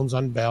tests with phones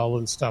on Bell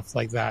and stuff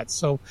like that.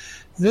 So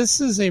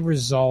this is a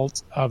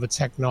result of a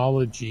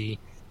technology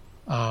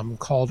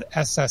called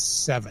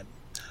SS7,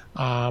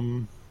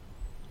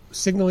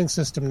 signaling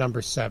system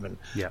number 7.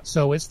 Yeah.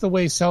 So it's the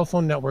way cell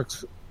phone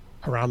networks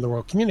around the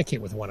world communicate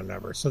with one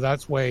another. So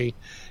that's way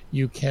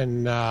you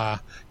can,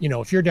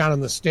 if you're down in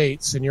the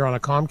States and you're on a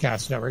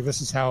Comcast network,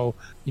 this is how,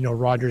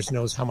 Rogers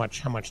knows how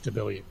much to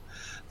bill you.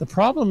 The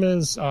problem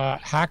is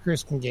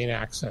hackers can gain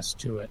access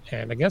to it,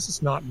 and I guess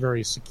it's not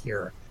very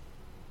secure.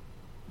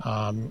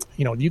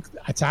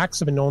 Attacks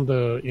have been known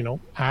to,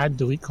 add,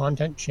 delete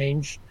content,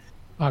 change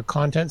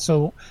content.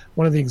 So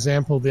one of the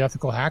examples, the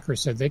ethical hacker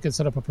said they could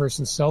set up a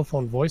person's cell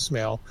phone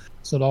voicemail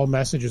so that all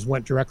messages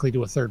went directly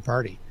to a third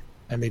party,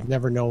 and they'd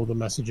never know the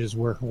messages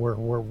were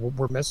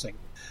missing.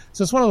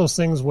 So it's one of those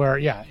things where,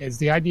 it's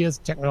the idea is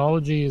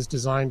technology is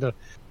designed to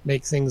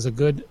make things a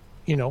good,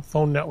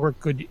 phone network,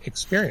 good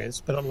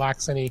experience, but it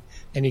lacks any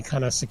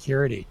kind of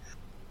security.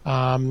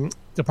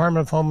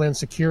 Department of Homeland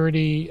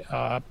Security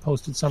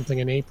posted something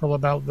in April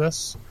about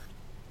this.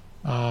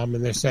 And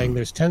they're saying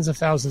there's tens of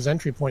thousands of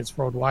entry points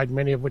worldwide,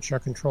 many of which are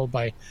controlled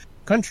by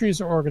countries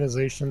or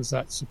organizations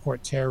that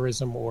support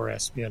terrorism or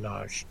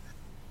espionage.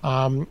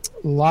 A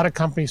lot of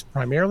companies,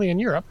 primarily in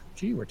Europe,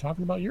 we're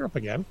talking about Europe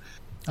again,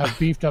 have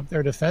beefed up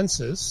their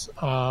defenses.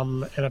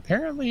 And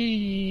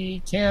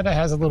apparently Canada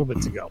has a little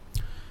bit to go.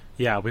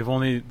 Yeah, we've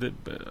only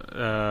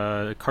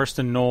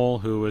Karsten Knoll,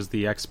 who was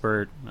the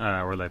expert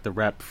or like the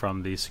rep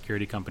from the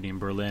security company in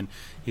Berlin.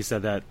 He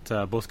said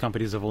that both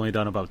companies have only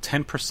done about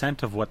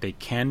 10% of what they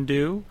can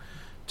do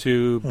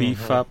to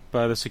beef up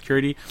the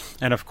security.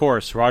 And of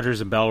course,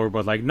 Rogers and Bell were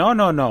both like,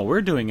 no,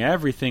 we're doing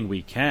everything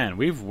we can.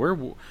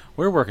 We're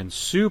working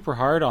super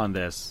hard on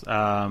this.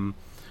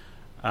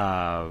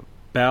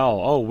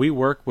 Bell, we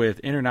work with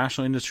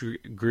international industry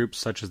groups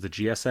such as the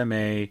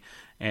GSMA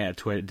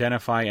to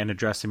identify and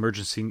address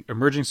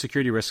emerging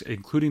security risks,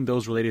 including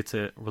those relating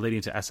to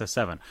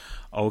SS7.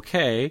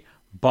 Okay,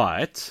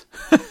 but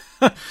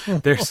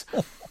there's,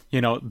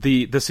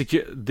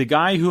 the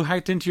guy who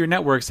hacked into your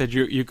network said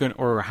you can,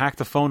 or hacked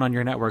the phone on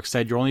your network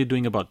said you're only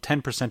doing about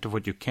 10% of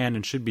what you can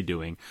and should be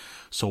doing.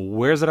 So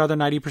where's that other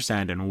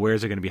 90%, and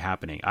where's it going to be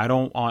happening? I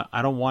don't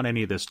want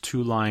any of this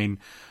 2-line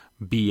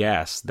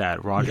BS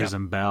that Rogers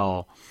and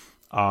Bell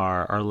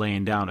are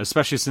laying down,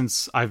 especially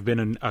since I've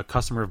been a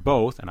customer of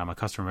both, and I'm a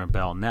customer of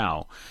Bell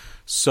now.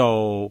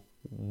 So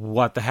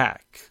what the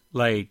heck?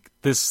 Like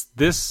this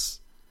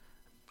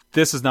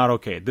is not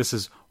okay. This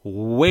is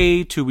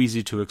way too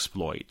easy to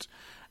exploit.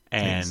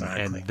 And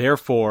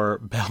therefore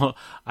Bell,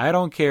 I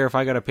don't care if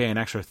I got to pay an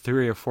extra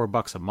 $3 or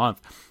 $4 a month.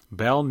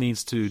 Bell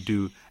needs to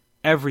do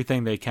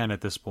everything they can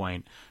at this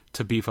point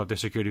to beef up their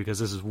security, because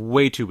this is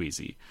way too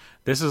easy.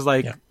 This is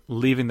like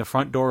leaving the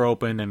front door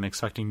open and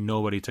expecting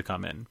nobody to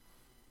come in.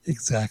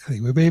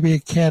 Exactly. We may be in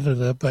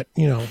Canada, but,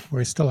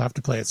 we still have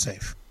to play it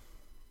safe.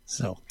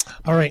 So,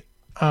 all right.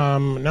 Now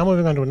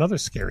moving on to another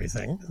scary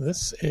thing.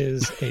 This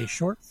is a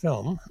short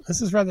film.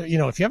 This is rather,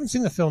 if you haven't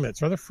seen the film,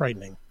 it's rather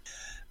frightening.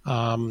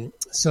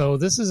 So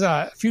this is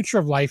a Future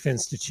of Life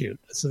Institute.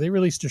 So they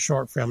released a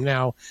short film.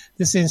 Now,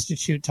 this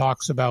institute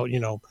talks about,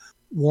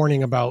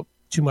 warning about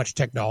too much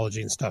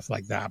technology and stuff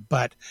like that.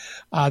 But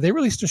they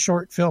released a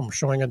short film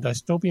showing a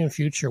dystopian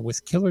future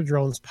with killer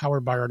drones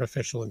powered by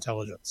artificial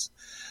intelligence.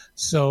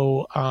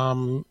 So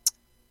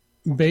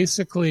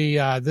basically,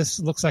 this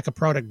looks like a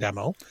product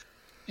demo.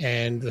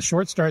 And the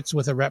short starts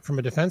with a rep from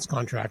a defense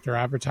contractor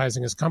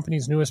advertising his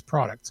company's newest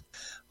product,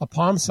 a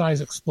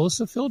palm-sized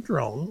explosive-filled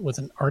drone with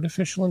an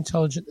artificial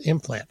intelligence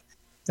implant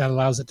that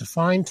allows it to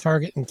find,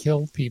 target, and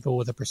kill people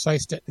with a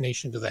precise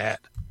detonation to the head.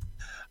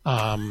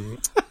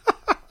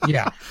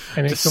 Yeah,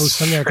 and it Just goes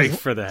from there straight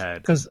for the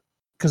head.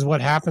 because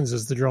what happens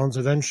is the drones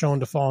are then shown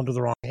to fall into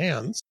the wrong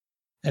hands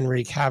and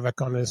wreak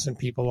havoc on innocent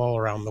people all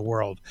around the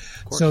world.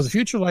 So the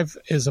Future Life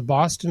is a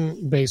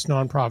Boston-based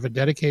nonprofit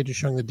dedicated to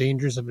showing the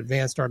dangers of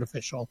advanced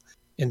artificial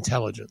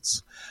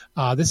intelligence.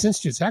 This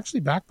institute is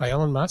actually backed by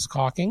Elon Musk,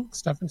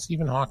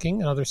 Stephen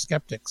Hawking, and other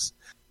skeptics.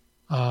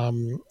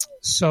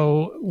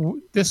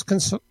 This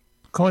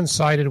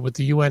coincided with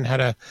the UN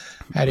had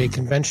a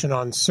convention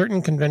on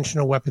certain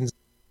conventional weapons,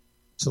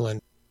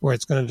 where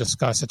it's going to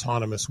discuss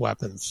autonomous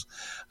weapons.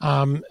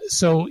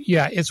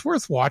 It's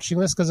worth watching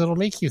this because it'll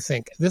make you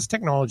think. This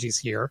technology's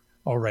here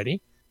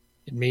already.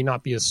 It may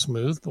not be as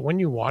smooth, but when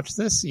you watch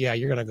this,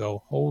 you're going to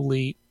go,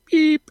 holy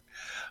beep,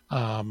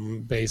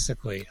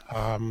 basically.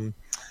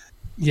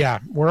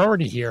 We're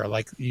already here.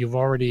 Like, you've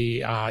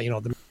already,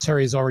 the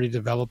military is already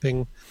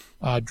developing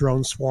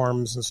drone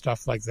swarms and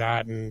stuff like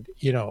that. And,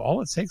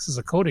 all it takes is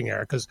a coding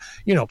error because,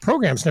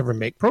 programmers never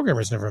make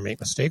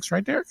mistakes,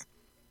 right, Derek?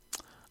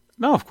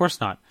 No, of course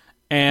not.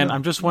 And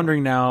I'm just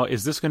wondering now,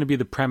 is this going to be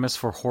the premise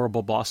for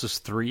Horrible Bosses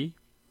 3?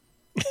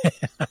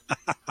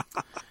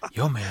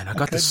 Yo, man, I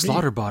got this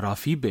Slaughterbot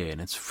off eBay,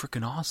 and it's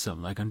freaking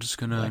awesome. Like, I'm just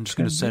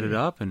gonna set it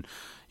up and,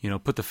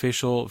 put the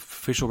facial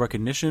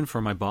recognition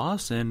for my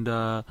boss, and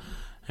we're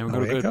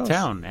going to go to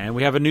town. And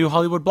we have a new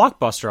Hollywood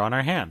blockbuster on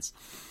our hands.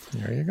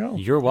 There you go.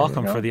 You're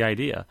welcome for the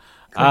idea.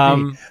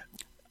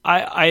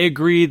 I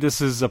agree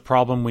this is a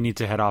problem we need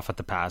to head off at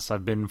the pass.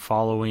 I've been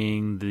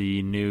following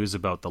the news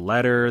about the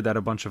letter that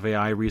a bunch of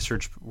AI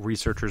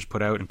researchers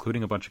put out,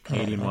 including a bunch of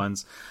Canadian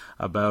ones,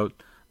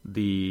 about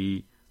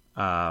the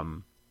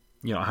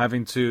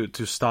having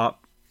to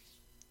stop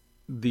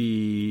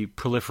the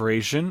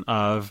proliferation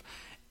of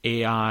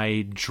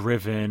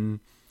AI-driven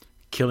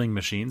killing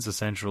machines,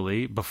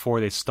 essentially,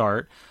 before they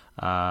start.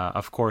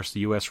 Of course,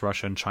 the US,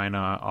 Russia, and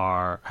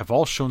China have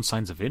all shown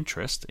signs of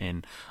interest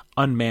in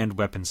unmanned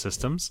weapon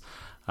systems,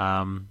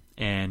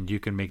 and you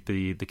can make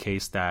the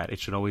case that it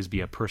should always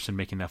be a person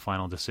making that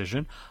final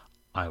decision.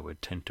 I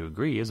would tend to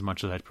agree, as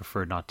much as I'd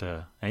prefer not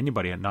to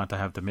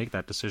have to make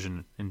that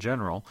decision in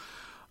general,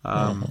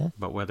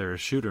 but whether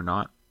it's shoot or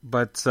not.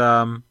 But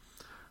so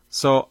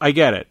I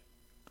get it.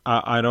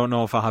 I don't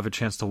know if I'll have a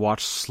chance to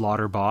watch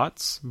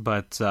Slaughterbots,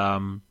 but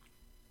I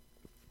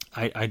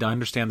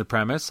understand the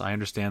premise. I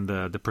understand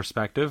the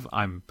perspective.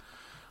 I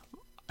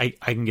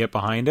can get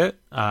behind it.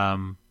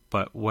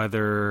 But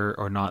whether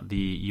or not the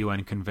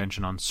UN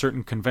Convention on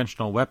certain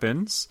conventional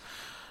weapons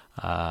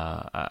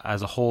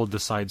as a whole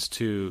decides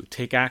to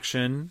take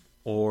action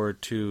or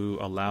to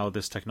allow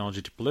this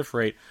technology to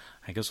proliferate,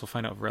 I guess we'll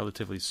find out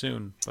relatively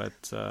soon.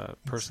 But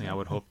personally, I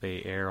would hope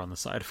they err on the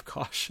side of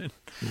caution.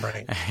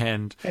 Right.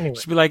 And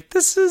just be like,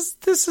 this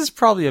is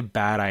probably a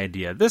bad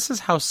idea. This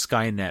is how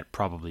Skynet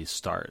probably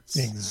starts.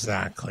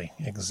 Exactly.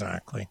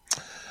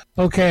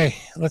 Okay,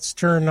 let's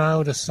turn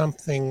now to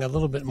something a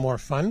little bit more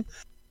fun.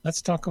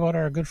 Let's talk about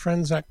our good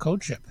friends at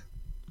CodeShip.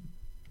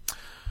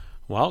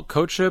 Well,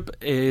 CodeShip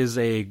is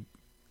a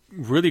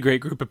really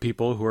great group of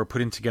people who are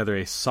putting together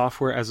a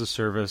software as a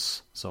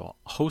service, so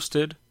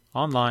hosted,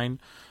 online,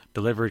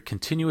 delivered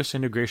continuous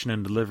integration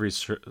and delivery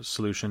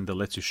solution that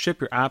lets you ship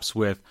your apps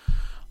with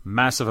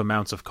massive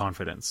amounts of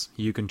confidence.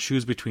 You can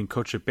choose between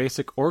CodeShip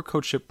Basic or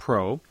CodeShip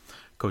Pro.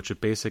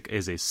 CodeShip Basic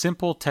is a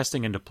simple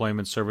testing and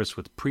deployment service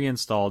with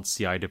pre-installed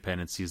CI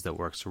dependencies that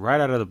works right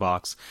out of the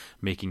box,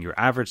 making your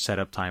average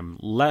setup time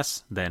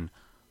less than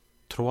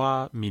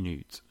 3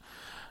 minutes.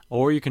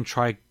 Or you can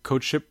try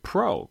CodeShip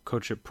Pro.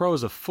 CodeShip Pro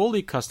is a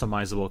fully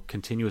customizable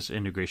continuous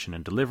integration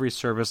and delivery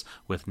service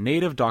with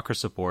native Docker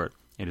support.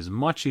 It is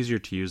much easier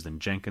to use than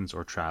Jenkins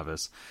or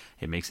Travis.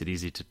 It makes it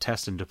easy to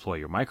test and deploy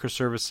your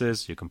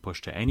microservices. You can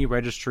push to any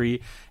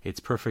registry. It's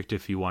perfect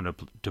if you want to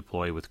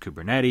deploy with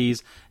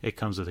Kubernetes. It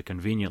comes with a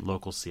convenient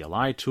local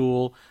CLI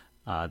tool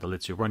that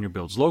lets you run your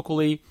builds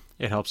locally.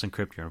 It helps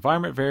encrypt your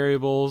environment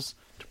variables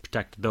to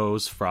protect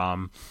those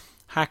from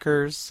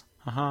hackers.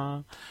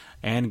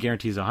 And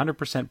guarantees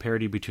 100%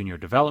 parity between your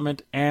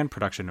development and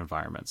production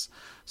environments.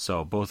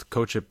 So both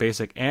CodeShip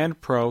Basic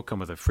and Pro come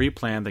with a free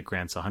plan that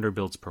grants 100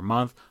 builds per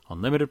month,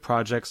 unlimited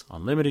projects,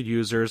 unlimited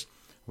users.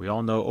 We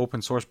all know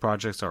open source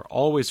projects are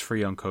always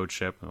free on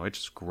CodeShip, which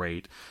is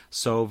great.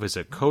 So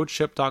visit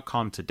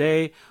codeship.com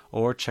today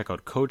or check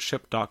out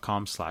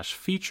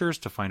codeship.com/features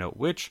to find out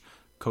which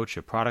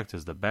CodeShip product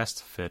is the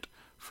best fit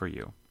for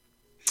you.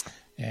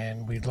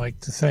 And we'd like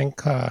to thank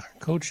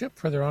CodeShip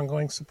for their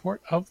ongoing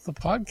support of the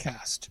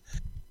podcast.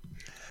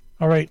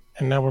 All right,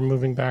 and now we're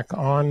moving back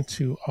on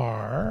to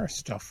our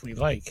stuff we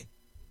like.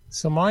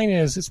 So mine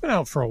it's been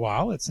out for a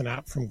while. It's an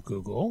app from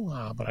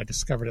Google, but I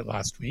discovered it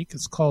last week.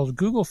 It's called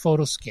Google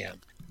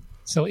PhotoScan.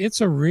 So it's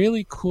a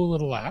really cool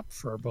little app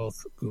for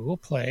both Google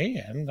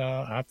Play and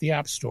at the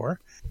App Store.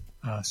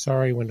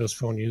 Sorry, Windows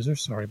Phone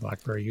users. Sorry,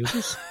 BlackBerry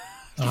users.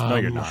 No,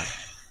 you're not.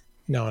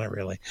 No, not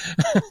really.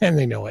 And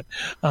they know it.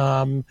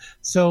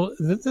 So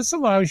this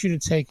allows you to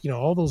take,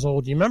 all those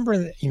old, you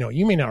remember,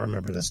 you may not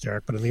remember this,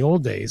 Derek, but in the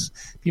old days,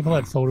 people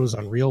had photos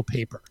on real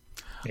paper.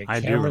 I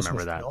do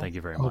remember that. Thank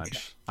you very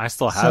much. I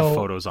still have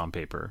photos on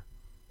paper.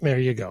 There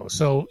you go.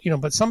 So,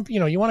 but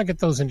you want to get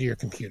those into your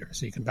computer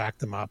so you can back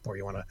them up, or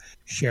you want to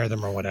share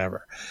them or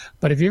whatever.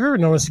 But if you've ever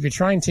noticed, if you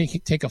try and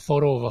take a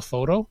photo of a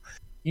photo,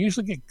 you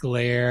usually get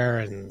glare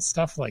and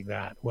stuff like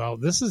that. Well,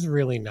 this is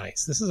really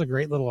nice. This is a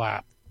great little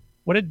app.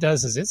 What it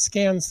does is it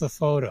scans the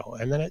photo,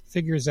 and then it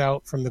figures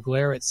out from the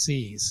glare it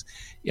sees.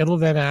 It'll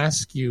then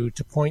ask you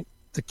to point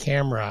the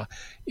camera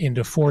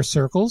into 4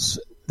 circles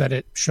that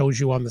it shows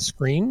you on the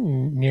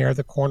screen near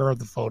the corner of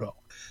the photo.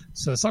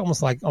 So it's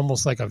almost like a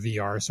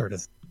VR sort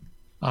of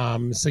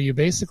thing. So you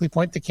basically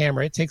point the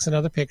camera, it takes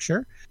another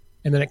picture,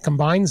 and then it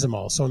combines them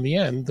all. So in the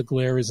end, the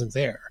glare isn't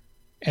there.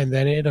 And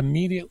then it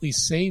immediately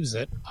saves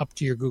it up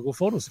to your Google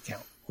Photos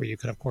account, where you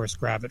can, of course,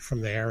 grab it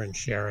from there and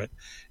share it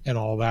and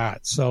all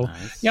that. So,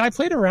 nice. Yeah, I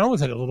played around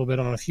with it a little bit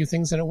on a few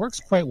things, and it works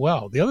quite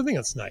well. The other thing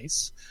that's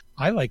nice,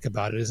 I like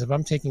about it, is if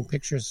I'm taking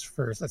pictures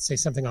for, let's say,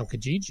 something on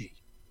Kijiji,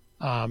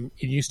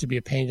 it used to be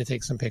a pain to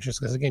take some pictures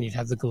because, again, you'd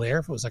have the glare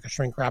if it was like a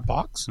shrink wrap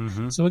box.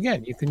 Mm-hmm. So,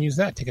 again, you can use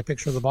that. Take a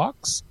picture of the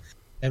box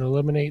and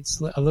eliminates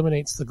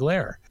the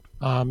glare.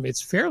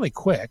 It's fairly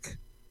quick,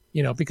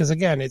 because,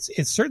 again,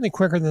 it's certainly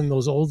quicker than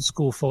those old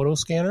school photo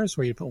scanners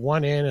where you put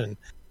one in and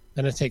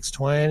then it takes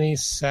 20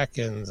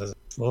 seconds as it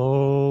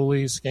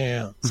slowly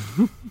scans.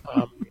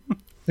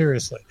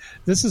 Seriously,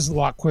 this is a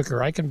lot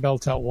quicker. I can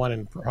belt out one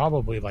in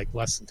probably like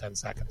less than 10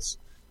 seconds.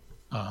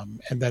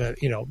 And then,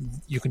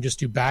 you can just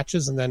do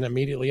batches and then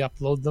immediately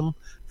upload them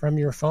from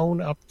your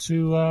phone up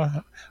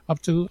to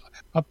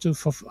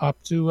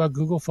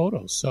Google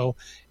Photos. So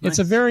nice. It's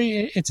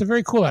a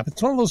very cool app.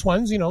 It's one of those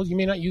ones, you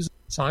may not use it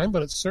all the time,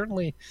 but it's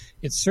certainly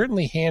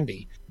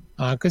handy.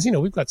 Because,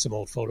 we've got some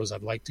old photos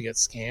I'd like to get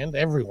scanned.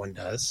 Everyone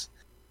does.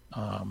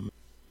 And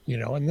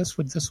this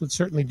would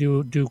certainly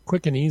do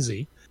quick and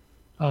easy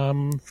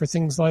for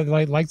things like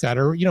that.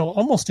 Or,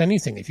 almost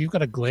anything. If you've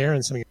got a glare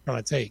in something you're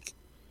trying to take,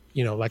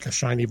 like a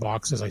shiny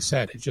box, as I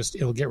said,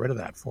 it'll get rid of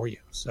that for you.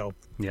 So,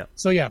 yeah.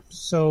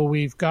 So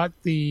we've got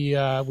the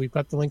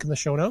link in the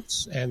show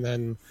notes, and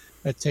then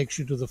it takes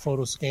you to the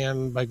photo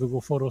scan by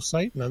Google Photos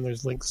site. And then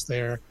there's links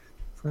there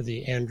for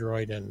the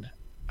Android and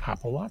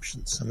Apple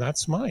options, and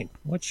that's mine.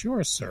 What's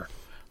yours, sir?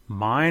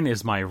 Mine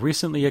is my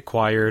recently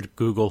acquired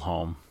Google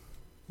Home.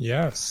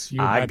 Yes,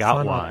 you had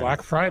fun on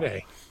Black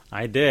Friday.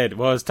 I did.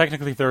 Well, it's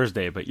technically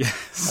Thursday, but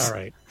yes. All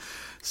right.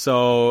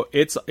 So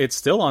it's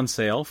still on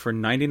sale for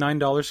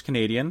 $99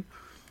 Canadian,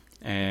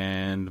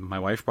 and my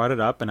wife brought it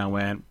up, and I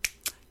went,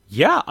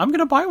 "Yeah, I'm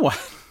gonna buy one.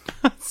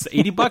 It's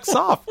 $80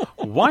 off.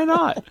 Why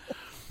not?"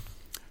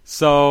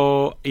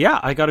 So, yeah,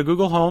 I got a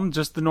Google Home,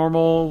 just the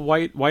normal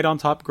white on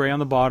top, gray on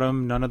the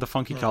bottom, none of the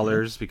funky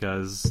colors,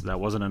 because that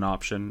wasn't an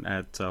option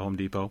at Home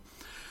Depot,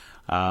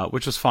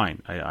 which was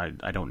fine.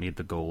 I don't need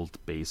the gold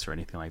base or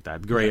anything like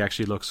that. Gray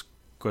actually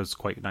goes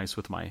quite nice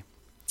with my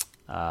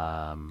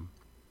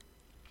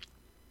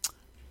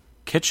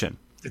kitchen.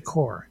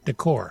 Decor. The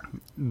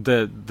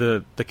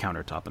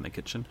countertop in the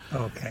kitchen.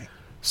 Okay.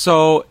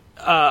 So,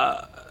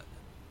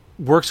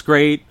 works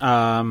great.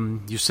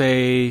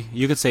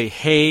 You can say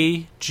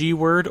 "Hey G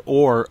word"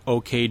 or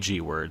 "Okay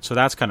G word," so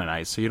that's kind of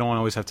nice. So you don't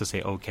always have to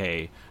say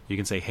 "Okay." You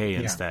can say "Hey"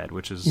 instead,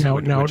 which I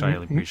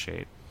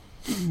appreciate.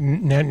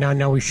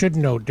 Now we should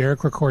note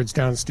Derek records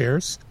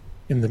downstairs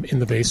in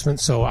the basement,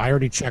 so I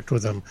already checked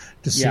with him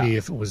to see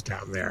if it was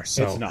down there.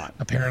 So it's not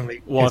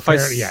apparently. Well, if I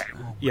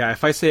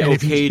say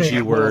 "Okay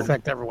G word," it will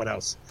affect everyone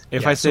else.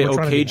 If I say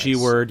 "Okay G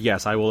word,"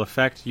 yes, I will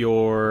affect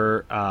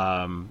your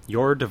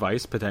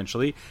device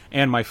potentially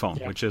and my phone,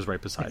 which is right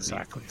beside me.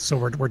 Exactly. So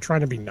we're trying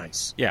to be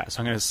nice. Yeah.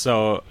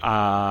 So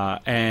I've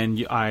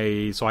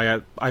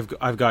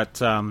got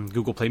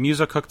Google Play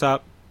Music hooked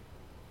up,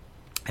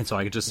 and so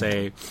I could just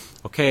say,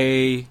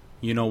 "Okay,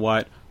 you know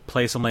what?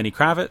 Play some Lenny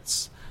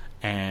Kravitz,"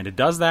 and it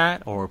does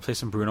that, or play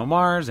some Bruno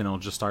Mars, and it'll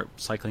just start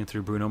cycling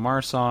through Bruno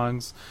Mars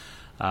songs,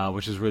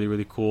 which is really,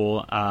 really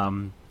cool.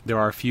 There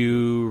are a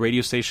few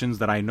radio stations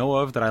that I know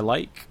of that I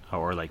like,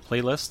 or like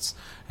playlists,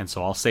 and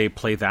so I'll say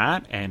play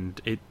that, and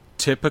it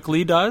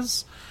typically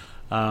does.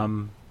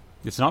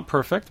 It's not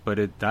perfect,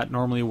 but that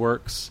normally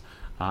works.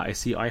 I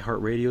see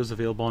iHeartRadio is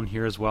available on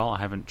here as well. I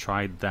haven't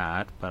tried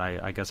that, but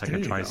I guess I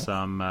could try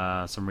some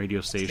radio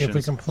stations. See if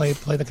we can play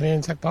the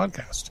Canadian Tech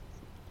Podcast.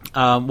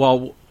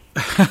 Well,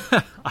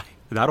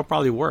 that'll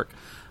probably work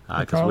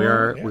because we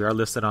are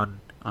listed on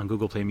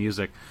Google Play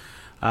Music.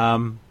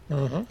 One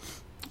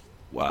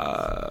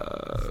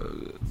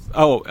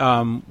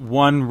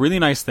really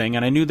nice thing,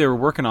 and I knew they were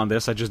working on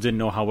this, I just didn't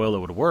know how well it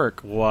would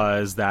work,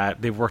 was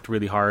that they've worked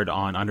really hard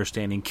on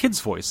understanding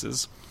kids'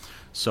 voices.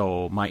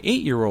 So my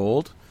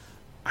 8-year-old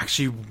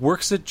actually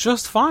works it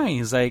just fine.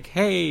 He's like,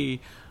 "Hey,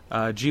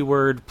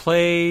 G-word,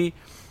 play,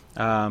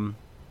 I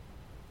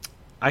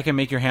can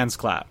make your hands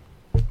clap."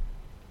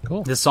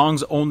 Cool. The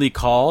song's only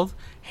called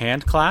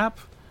Hand Clap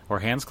or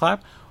Hands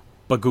Clap,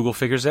 but Google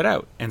figures it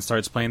out and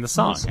starts playing the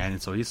song. Awesome.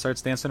 And so he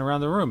starts dancing around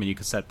the room, and you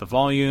can set the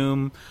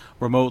volume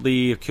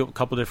remotely a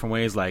couple different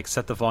ways, like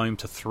set the volume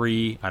to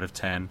 3 out of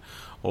 10,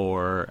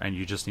 and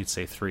you just need to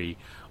say 3,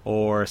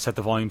 or set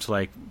the volume to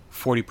like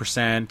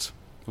 40%.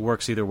 It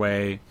works either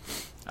way.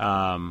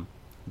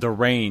 the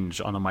range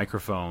on the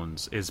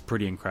microphones is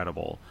pretty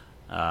incredible.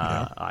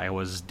 I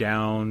was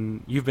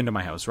down. You've been to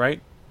my house,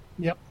 right?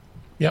 Yep.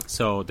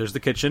 So there's the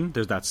kitchen.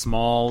 There's that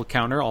small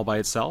counter all by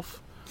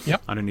itself.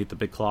 Yep. Underneath the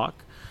big clock.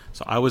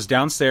 So I was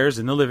downstairs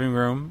in the living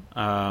room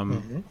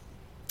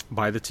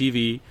by the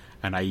TV,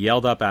 and I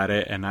yelled up at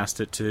it and asked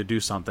it to do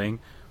something.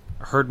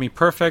 Heard me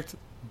perfect.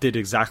 Did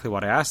exactly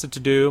what I asked it to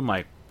do. I'm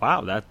like,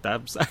 wow,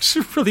 that's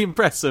actually really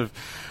impressive.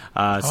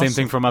 Awesome. Same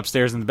thing from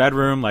upstairs in the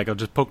bedroom. Like, I'll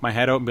just poke my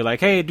head out and be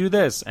like, hey, do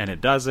this, and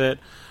it does it.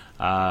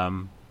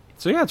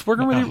 So yeah, it's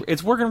working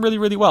really,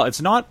 really well.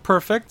 It's not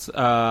perfect.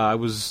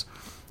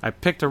 I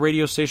picked a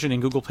radio station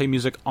in Google Play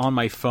Music on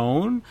my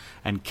phone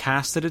and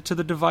casted it to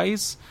the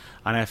device,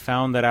 and I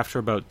found that after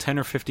about 10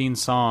 or 15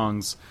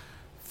 songs,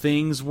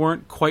 things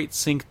weren't quite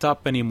synced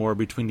up anymore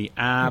between the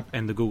app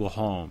and the Google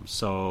Home.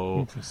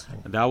 So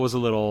that was a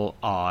little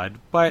odd,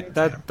 but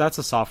that's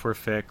a software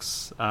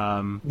fix.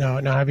 Now,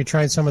 have you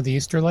tried some of the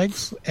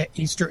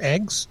Easter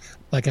eggs?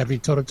 Like, have you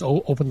told it to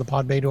open the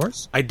pod bay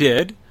doors? I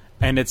did.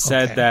 And it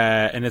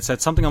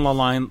said something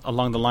along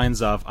the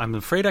lines of, I'm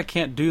afraid I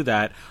can't do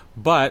that,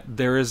 but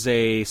there is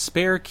a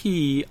spare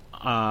key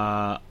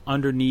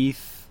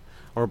underneath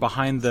or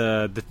behind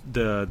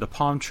the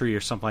palm tree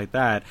or something like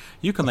that.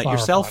 You can let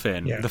yourself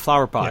in. The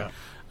flower pot.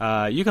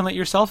 Yeah. You can let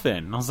yourself in.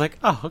 And I was like,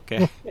 oh,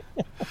 okay.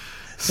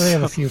 So they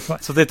have a few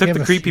fun. So they took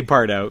the creepy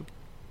part out.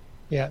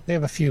 Yeah, they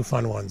have a few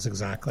fun ones,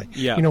 exactly.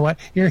 Yeah. You know what?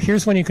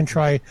 Here's when you can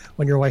try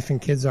when your wife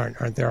and kids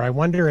aren't there. I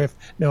wonder if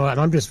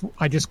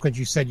I just because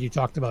you said you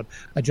talked about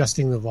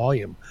adjusting the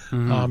volume.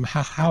 Mm-hmm.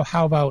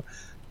 How about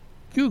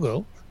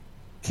Google?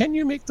 Can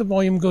you make the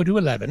volume go to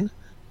 11?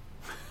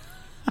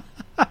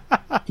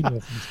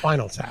 From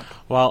Spinal Tap.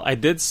 Well, I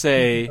did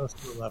say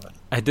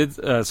I did.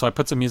 So I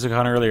put some music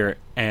on earlier,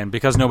 and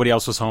because nobody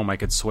else was home, I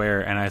could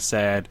swear, and I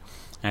said,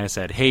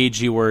 "Hey,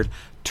 G word,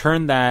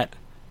 turn that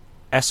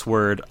S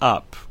word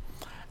up."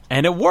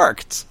 And it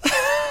worked.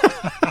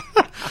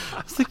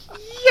 I was like,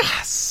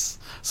 yes.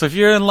 So if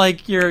you're in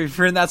if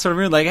you're in that sort of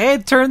mood, like, hey,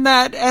 turn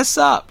that S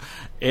up,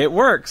 it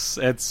works.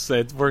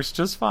 It works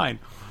just fine.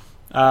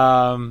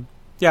 So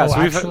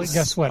actually,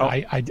 guess what?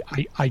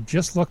 I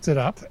just looked it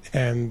up,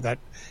 and that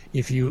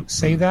if you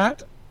say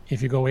that,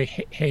 if you go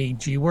hey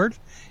G word,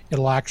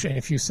 it'll actually.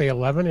 If you say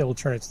 11, it'll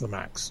turn it to the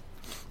max.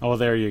 Oh,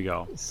 there you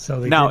go.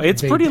 So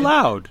it's pretty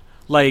loud.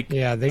 Like,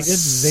 yeah, they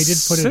did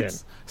put it in.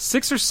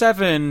 6 or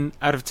 7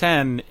 out of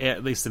 10,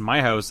 at least in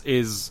my house,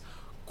 is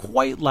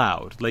quite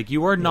loud. Like,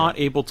 you are not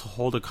able to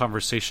hold a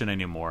conversation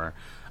anymore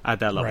at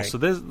that level. Right.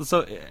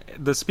 So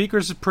the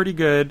speakers are pretty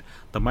good.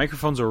 The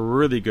microphones are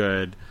really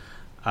good.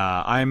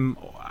 I'm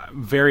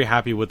very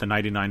happy with the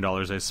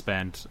 $99 I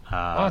spent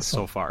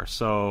so far.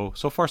 So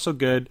far so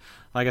good.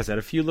 Like I said,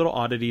 a few little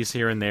oddities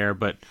here and there,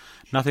 but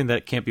nothing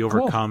that can't be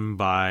overcome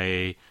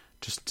by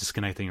just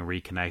disconnecting and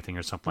reconnecting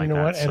or something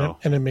like that. You know what?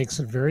 And it makes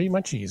it very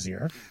much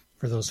easier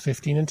for those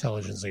 15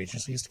 intelligence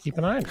agencies to keep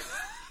an eye on.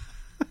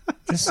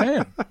 Just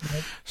saying.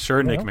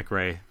 Sure, Nick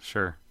McRae.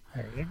 Sure.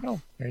 There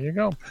you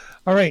go.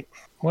 All right.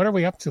 What are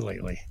we up to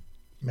lately?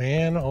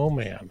 Man, oh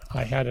man.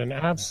 I had an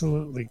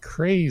absolutely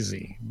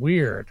crazy,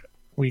 weird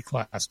week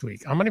last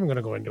week. I'm not even going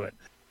to go into it.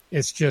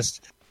 It's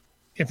just,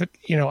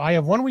 I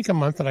have 1 week a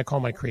month that I call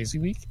my crazy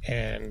week,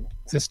 and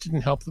this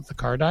didn't help that the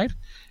car died.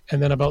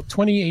 And then about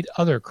 28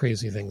 other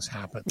crazy things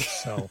happened.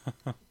 So...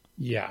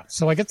 Yeah,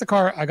 so I got the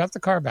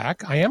car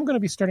back. I am going to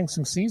be starting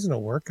some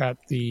seasonal work at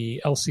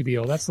the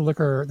LCBO. That's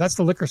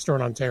the liquor store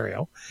in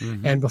Ontario.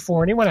 Mm-hmm. And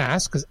before anyone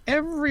asks, because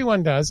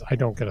everyone does, I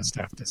don't get a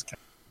staff discount.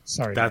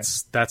 Sorry,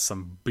 that's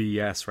some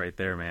BS right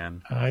there,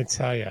 man. I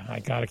tell you,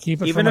 I got to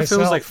keep it. Even for if myself.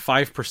 It was like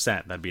 5%,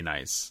 that'd be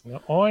nice.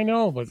 Oh, I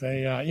know, but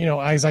they,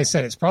 as I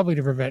said, it's probably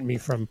to prevent me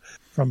from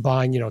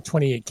buying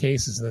 28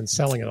 cases and then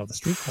selling it on the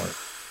street corner.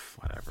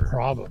 Whatever.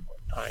 Probably,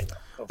 I know.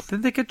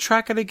 Then they could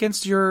track it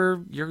against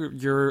your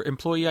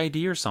employee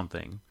ID or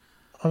something.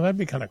 Oh, that'd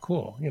be kind of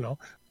cool,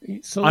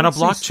 So on a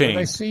blockchain.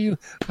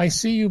 I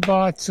see you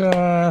bought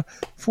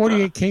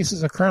 48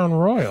 cases of Crown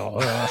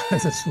Royal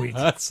this week.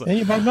 And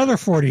you bought another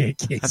 48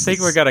 cases. I think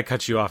we got to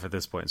cut you off at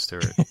this point,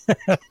 Stuart.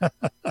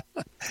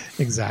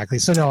 Exactly.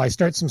 So no, I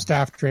start some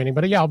staff training,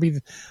 but yeah, I'll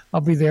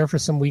be there for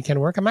some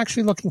weekend work. I'm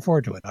actually looking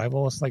forward to it. I've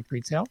always liked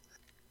retail.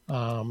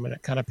 And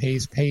it kind of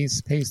pays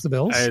the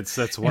bills.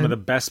 That's one of the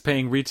best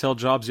paying retail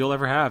jobs you'll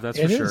ever have. That's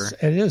for sure.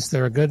 It is.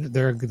 They're a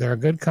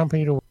good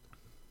company to.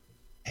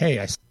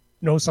 Hey, I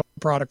know some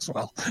products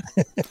well.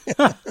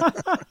 This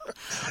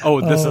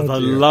is a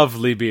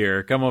lovely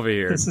beer. Come over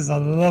here. This is a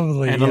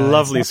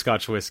lovely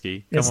Scotch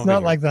whiskey. It's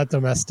not like that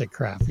domestic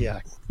crap. Yeah,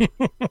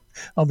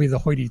 I'll be the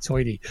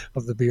hoity-toity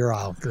of the beer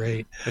aisle.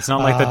 Great. It's not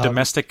like the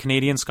domestic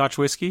Canadian Scotch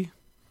whiskey.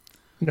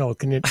 No,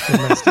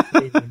 domestic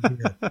Canadian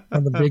beer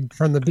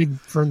from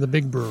the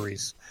big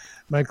breweries,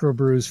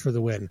 microbrews for the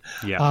win.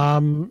 Yeah.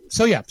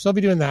 So I'll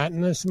be doing that,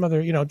 and there's some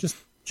other, just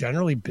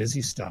generally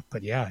busy stuff.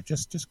 But yeah,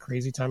 just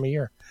crazy time of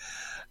year.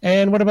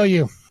 And what about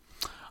you?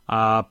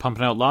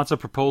 Pumping out lots of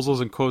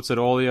proposals and quotes at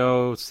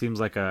Olio. It seems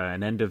like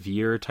an end of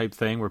year type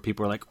thing where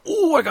people are like,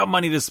 "Oh, I got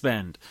money to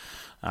spend."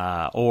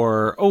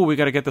 or, oh, we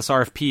got to get this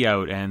RFP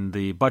out and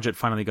the budget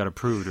finally got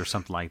approved or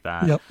something like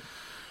that. Yep.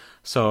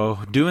 So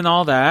doing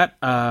all that,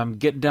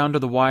 getting down to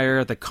the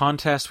wire, the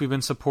contest we've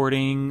been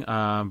supporting,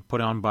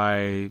 put on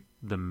by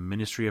the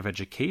Ministry of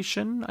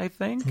Education, I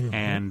think,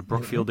 and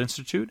Brookfield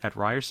Institute at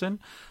Ryerson.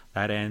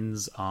 That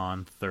ends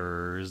on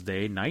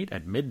Thursday night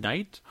at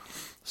midnight.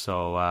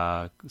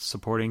 So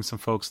supporting some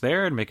folks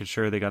there and making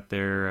sure they got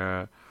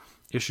their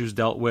issues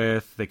dealt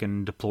with, they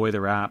can deploy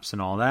their apps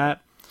and all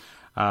that.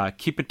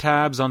 Keeping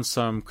tabs on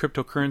some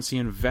cryptocurrency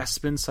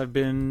investments I've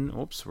been,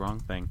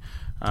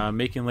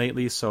 making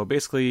lately. So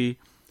basically,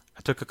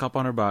 I took a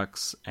couple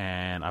 $100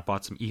 and I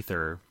bought some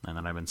Ether, and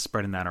then I've been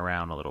spreading that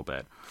around a little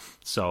bit.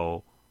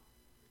 So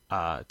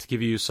to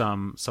give you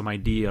some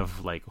idea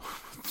of like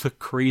the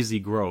crazy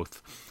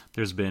growth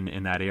there's been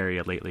in that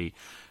area lately,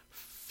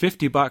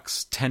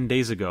 $50 10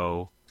 days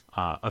ago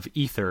of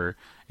Ether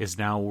is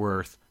now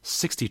worth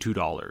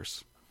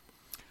 $62.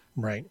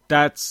 Right.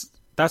 That's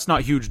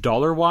not huge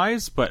dollar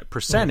wise, but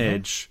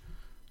percentage,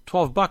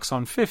 $12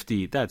 on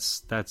 50.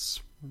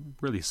 That's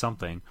really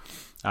something.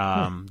 The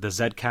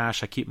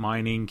Zcash I keep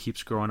mining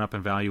keeps growing up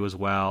in value as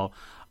well.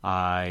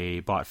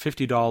 I bought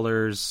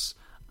 $50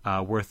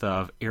 worth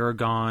of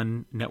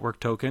Aragon network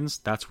tokens.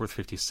 That's worth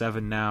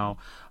 57 now.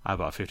 I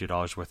bought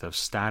 $50 worth of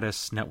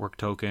Status network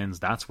tokens.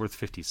 That's worth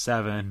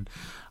 57.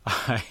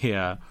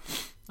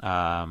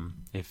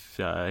 If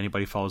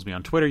anybody follows me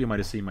on Twitter, you might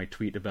have seen my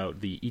tweet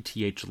about the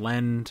ETH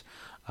Lend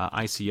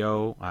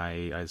ICO.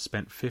 I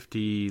spent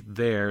 50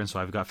 there, and so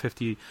I've got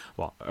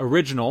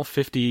original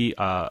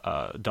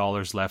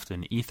 $50 left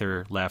in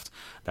Ether left.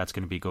 That's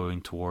going to be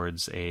going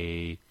towards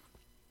a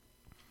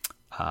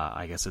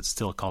I guess it's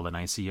still called an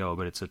ICO,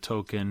 but it's a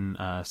token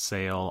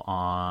sale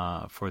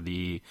for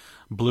the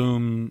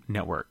Bloom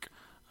network.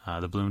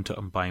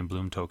 I'm buying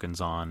Bloom tokens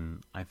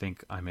on, I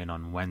think I'm in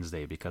on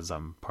Wednesday because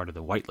I'm part of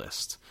the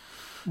whitelist.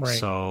 Right.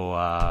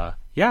 So,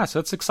 so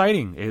it's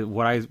exciting.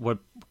 What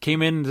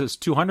came in as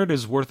 200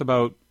 is worth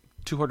about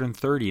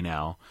 230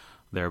 now,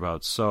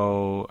 thereabouts.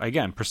 So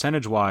again,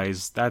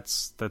 percentage-wise,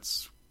 that's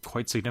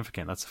quite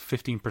significant. That's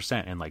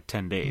 15% in like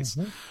 10 days.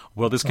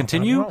 Will this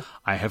continue?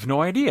 I have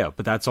no idea,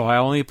 but that's why I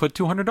only put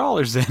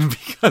 $200 in,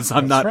 because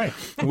I'm not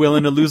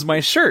willing to lose my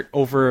shirt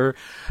over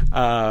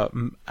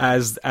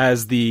as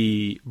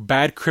the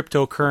bad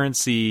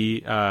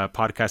cryptocurrency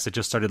podcast I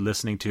just started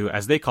listening to,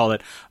 as they call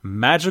it,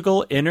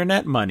 magical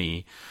internet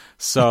money.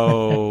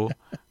 So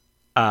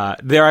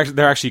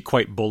they're actually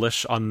quite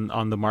bullish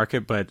on the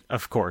market, but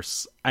of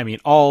course, I mean,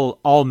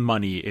 all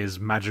money is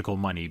magical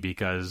money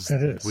because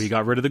we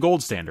got rid of the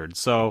gold standard.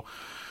 So,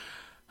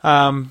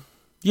 so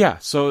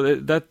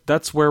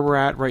that's where we're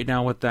at right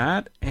now with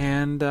that,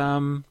 and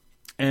to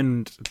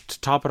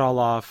top it all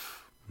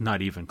off,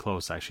 not even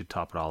close. I should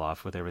top it all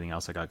off with everything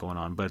else I got going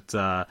on, but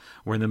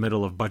we're in the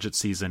middle of budget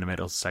season in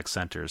Middlesex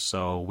Center,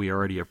 so we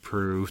already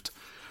approved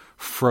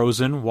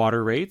frozen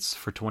water rates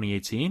for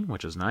 2018,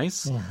 which is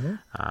nice.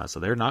 So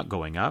they're not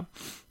going up,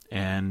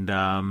 and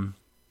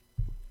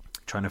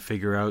trying to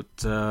figure out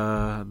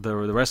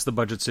the rest of the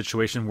budget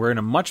situation. We're in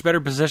a much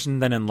better position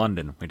than in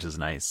London, which is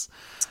nice.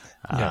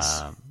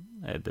 Yes.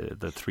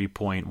 The 3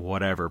 point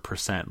whatever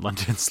percent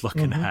London's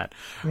looking at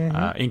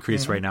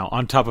increase right now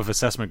on top of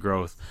assessment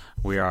growth.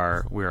 We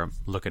are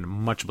looking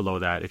much below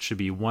that. It should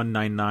be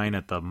 199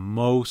 at the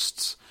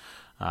most.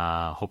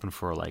 Hoping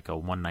for like a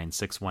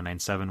 196,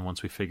 197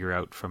 once we figure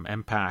out from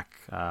MPAC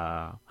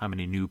how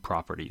many new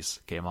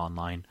properties came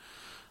online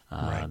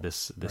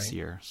this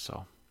year.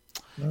 So,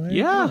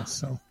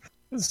 so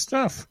good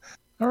stuff.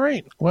 All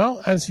right.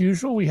 Well, as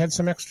usual, we had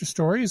some extra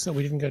stories that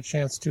we didn't get a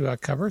chance to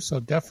cover, so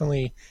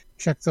definitely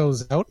check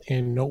those out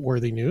in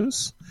Noteworthy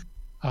News.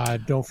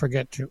 Don't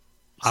forget to.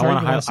 I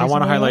want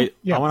to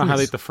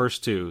highlight the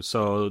first two.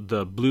 So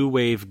the Blue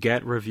Wave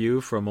Get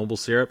review from Mobile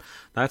Syrup,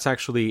 that's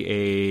actually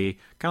a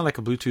kind of like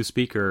a Bluetooth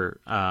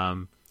speaker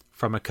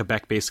from a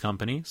Quebec-based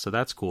company. So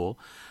that's cool.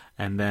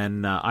 And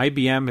then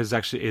IBM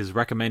is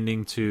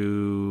recommending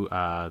to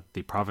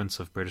the province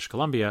of British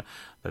Columbia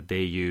that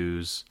they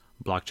use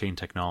blockchain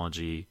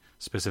technology,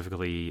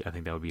 specifically, I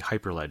think that would be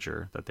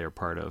Hyperledger that they're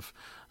part of,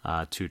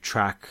 to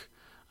track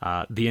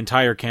the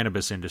entire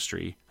cannabis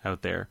industry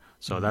out there.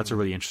 So that's a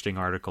really interesting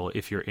article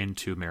if you're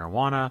into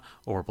marijuana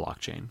or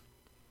blockchain.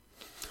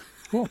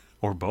 Cool.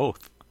 Or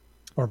both.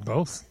 Or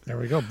both. There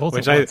we go. Both.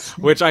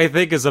 Which I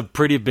think is a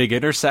pretty big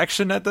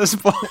intersection at this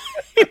point.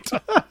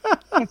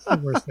 That's the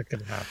worst that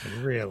could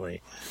happen.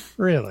 Really.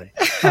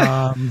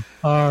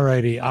 All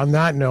righty. On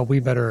that note, we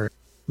better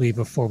leave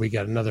before we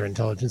get another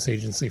intelligence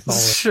agency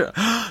follow-up. Sure.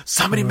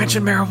 Somebody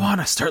mentioned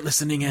marijuana. Start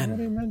listening in.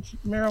 Somebody mentioned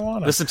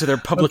marijuana. Listen to their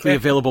publicly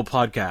available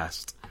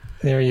podcast.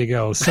 There you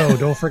go. So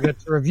don't forget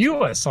to review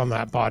us on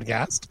that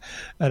podcast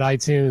at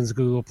iTunes,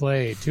 Google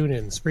Play,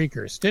 TuneIn,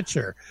 Spreaker,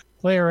 Stitcher,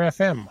 Player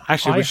FM.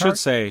 Actually, we should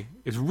say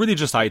it's really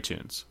just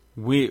iTunes.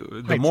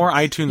 The more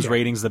iTunes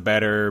ratings, the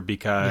better,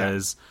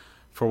 because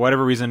for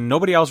whatever reason,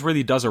 nobody else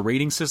really does a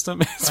rating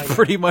system. It's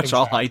pretty much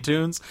all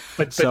iTunes.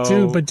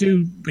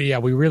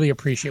 But we really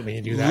appreciate when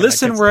you do that.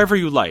 Listen wherever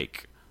you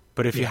like.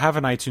 But if you have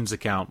an iTunes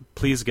account,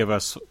 please give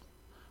us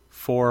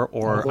 4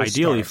 or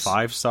ideally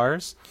stars. 5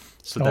 stars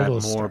so All that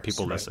those more stars,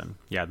 people right. listen.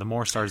 Yeah, the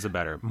more stars, the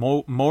better.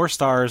 More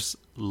stars,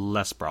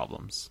 less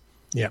problems.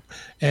 Yeah.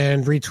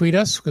 And retweet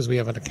us because we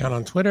have an account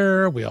on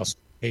Twitter. We also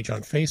have a page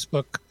on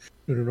Facebook.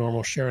 Do the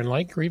normal share and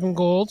like, or even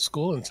go old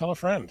school and tell a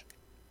friend.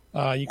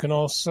 You can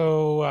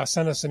also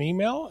send us an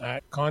email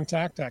at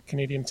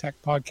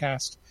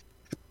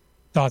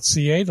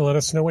contact@canadiantechpodcast.ca to let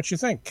us know what you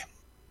think.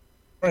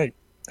 Right.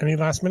 Any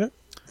last minute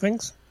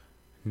things?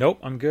 Nope,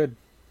 I'm good.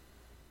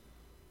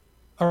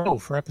 Oh,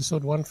 for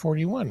episode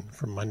 141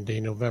 from Monday,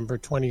 November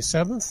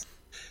 27th,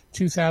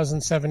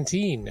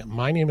 2017.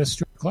 My name is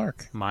Stuart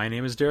Clark. My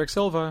name is Derek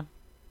Silva.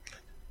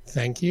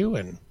 Thank you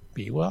and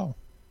be well.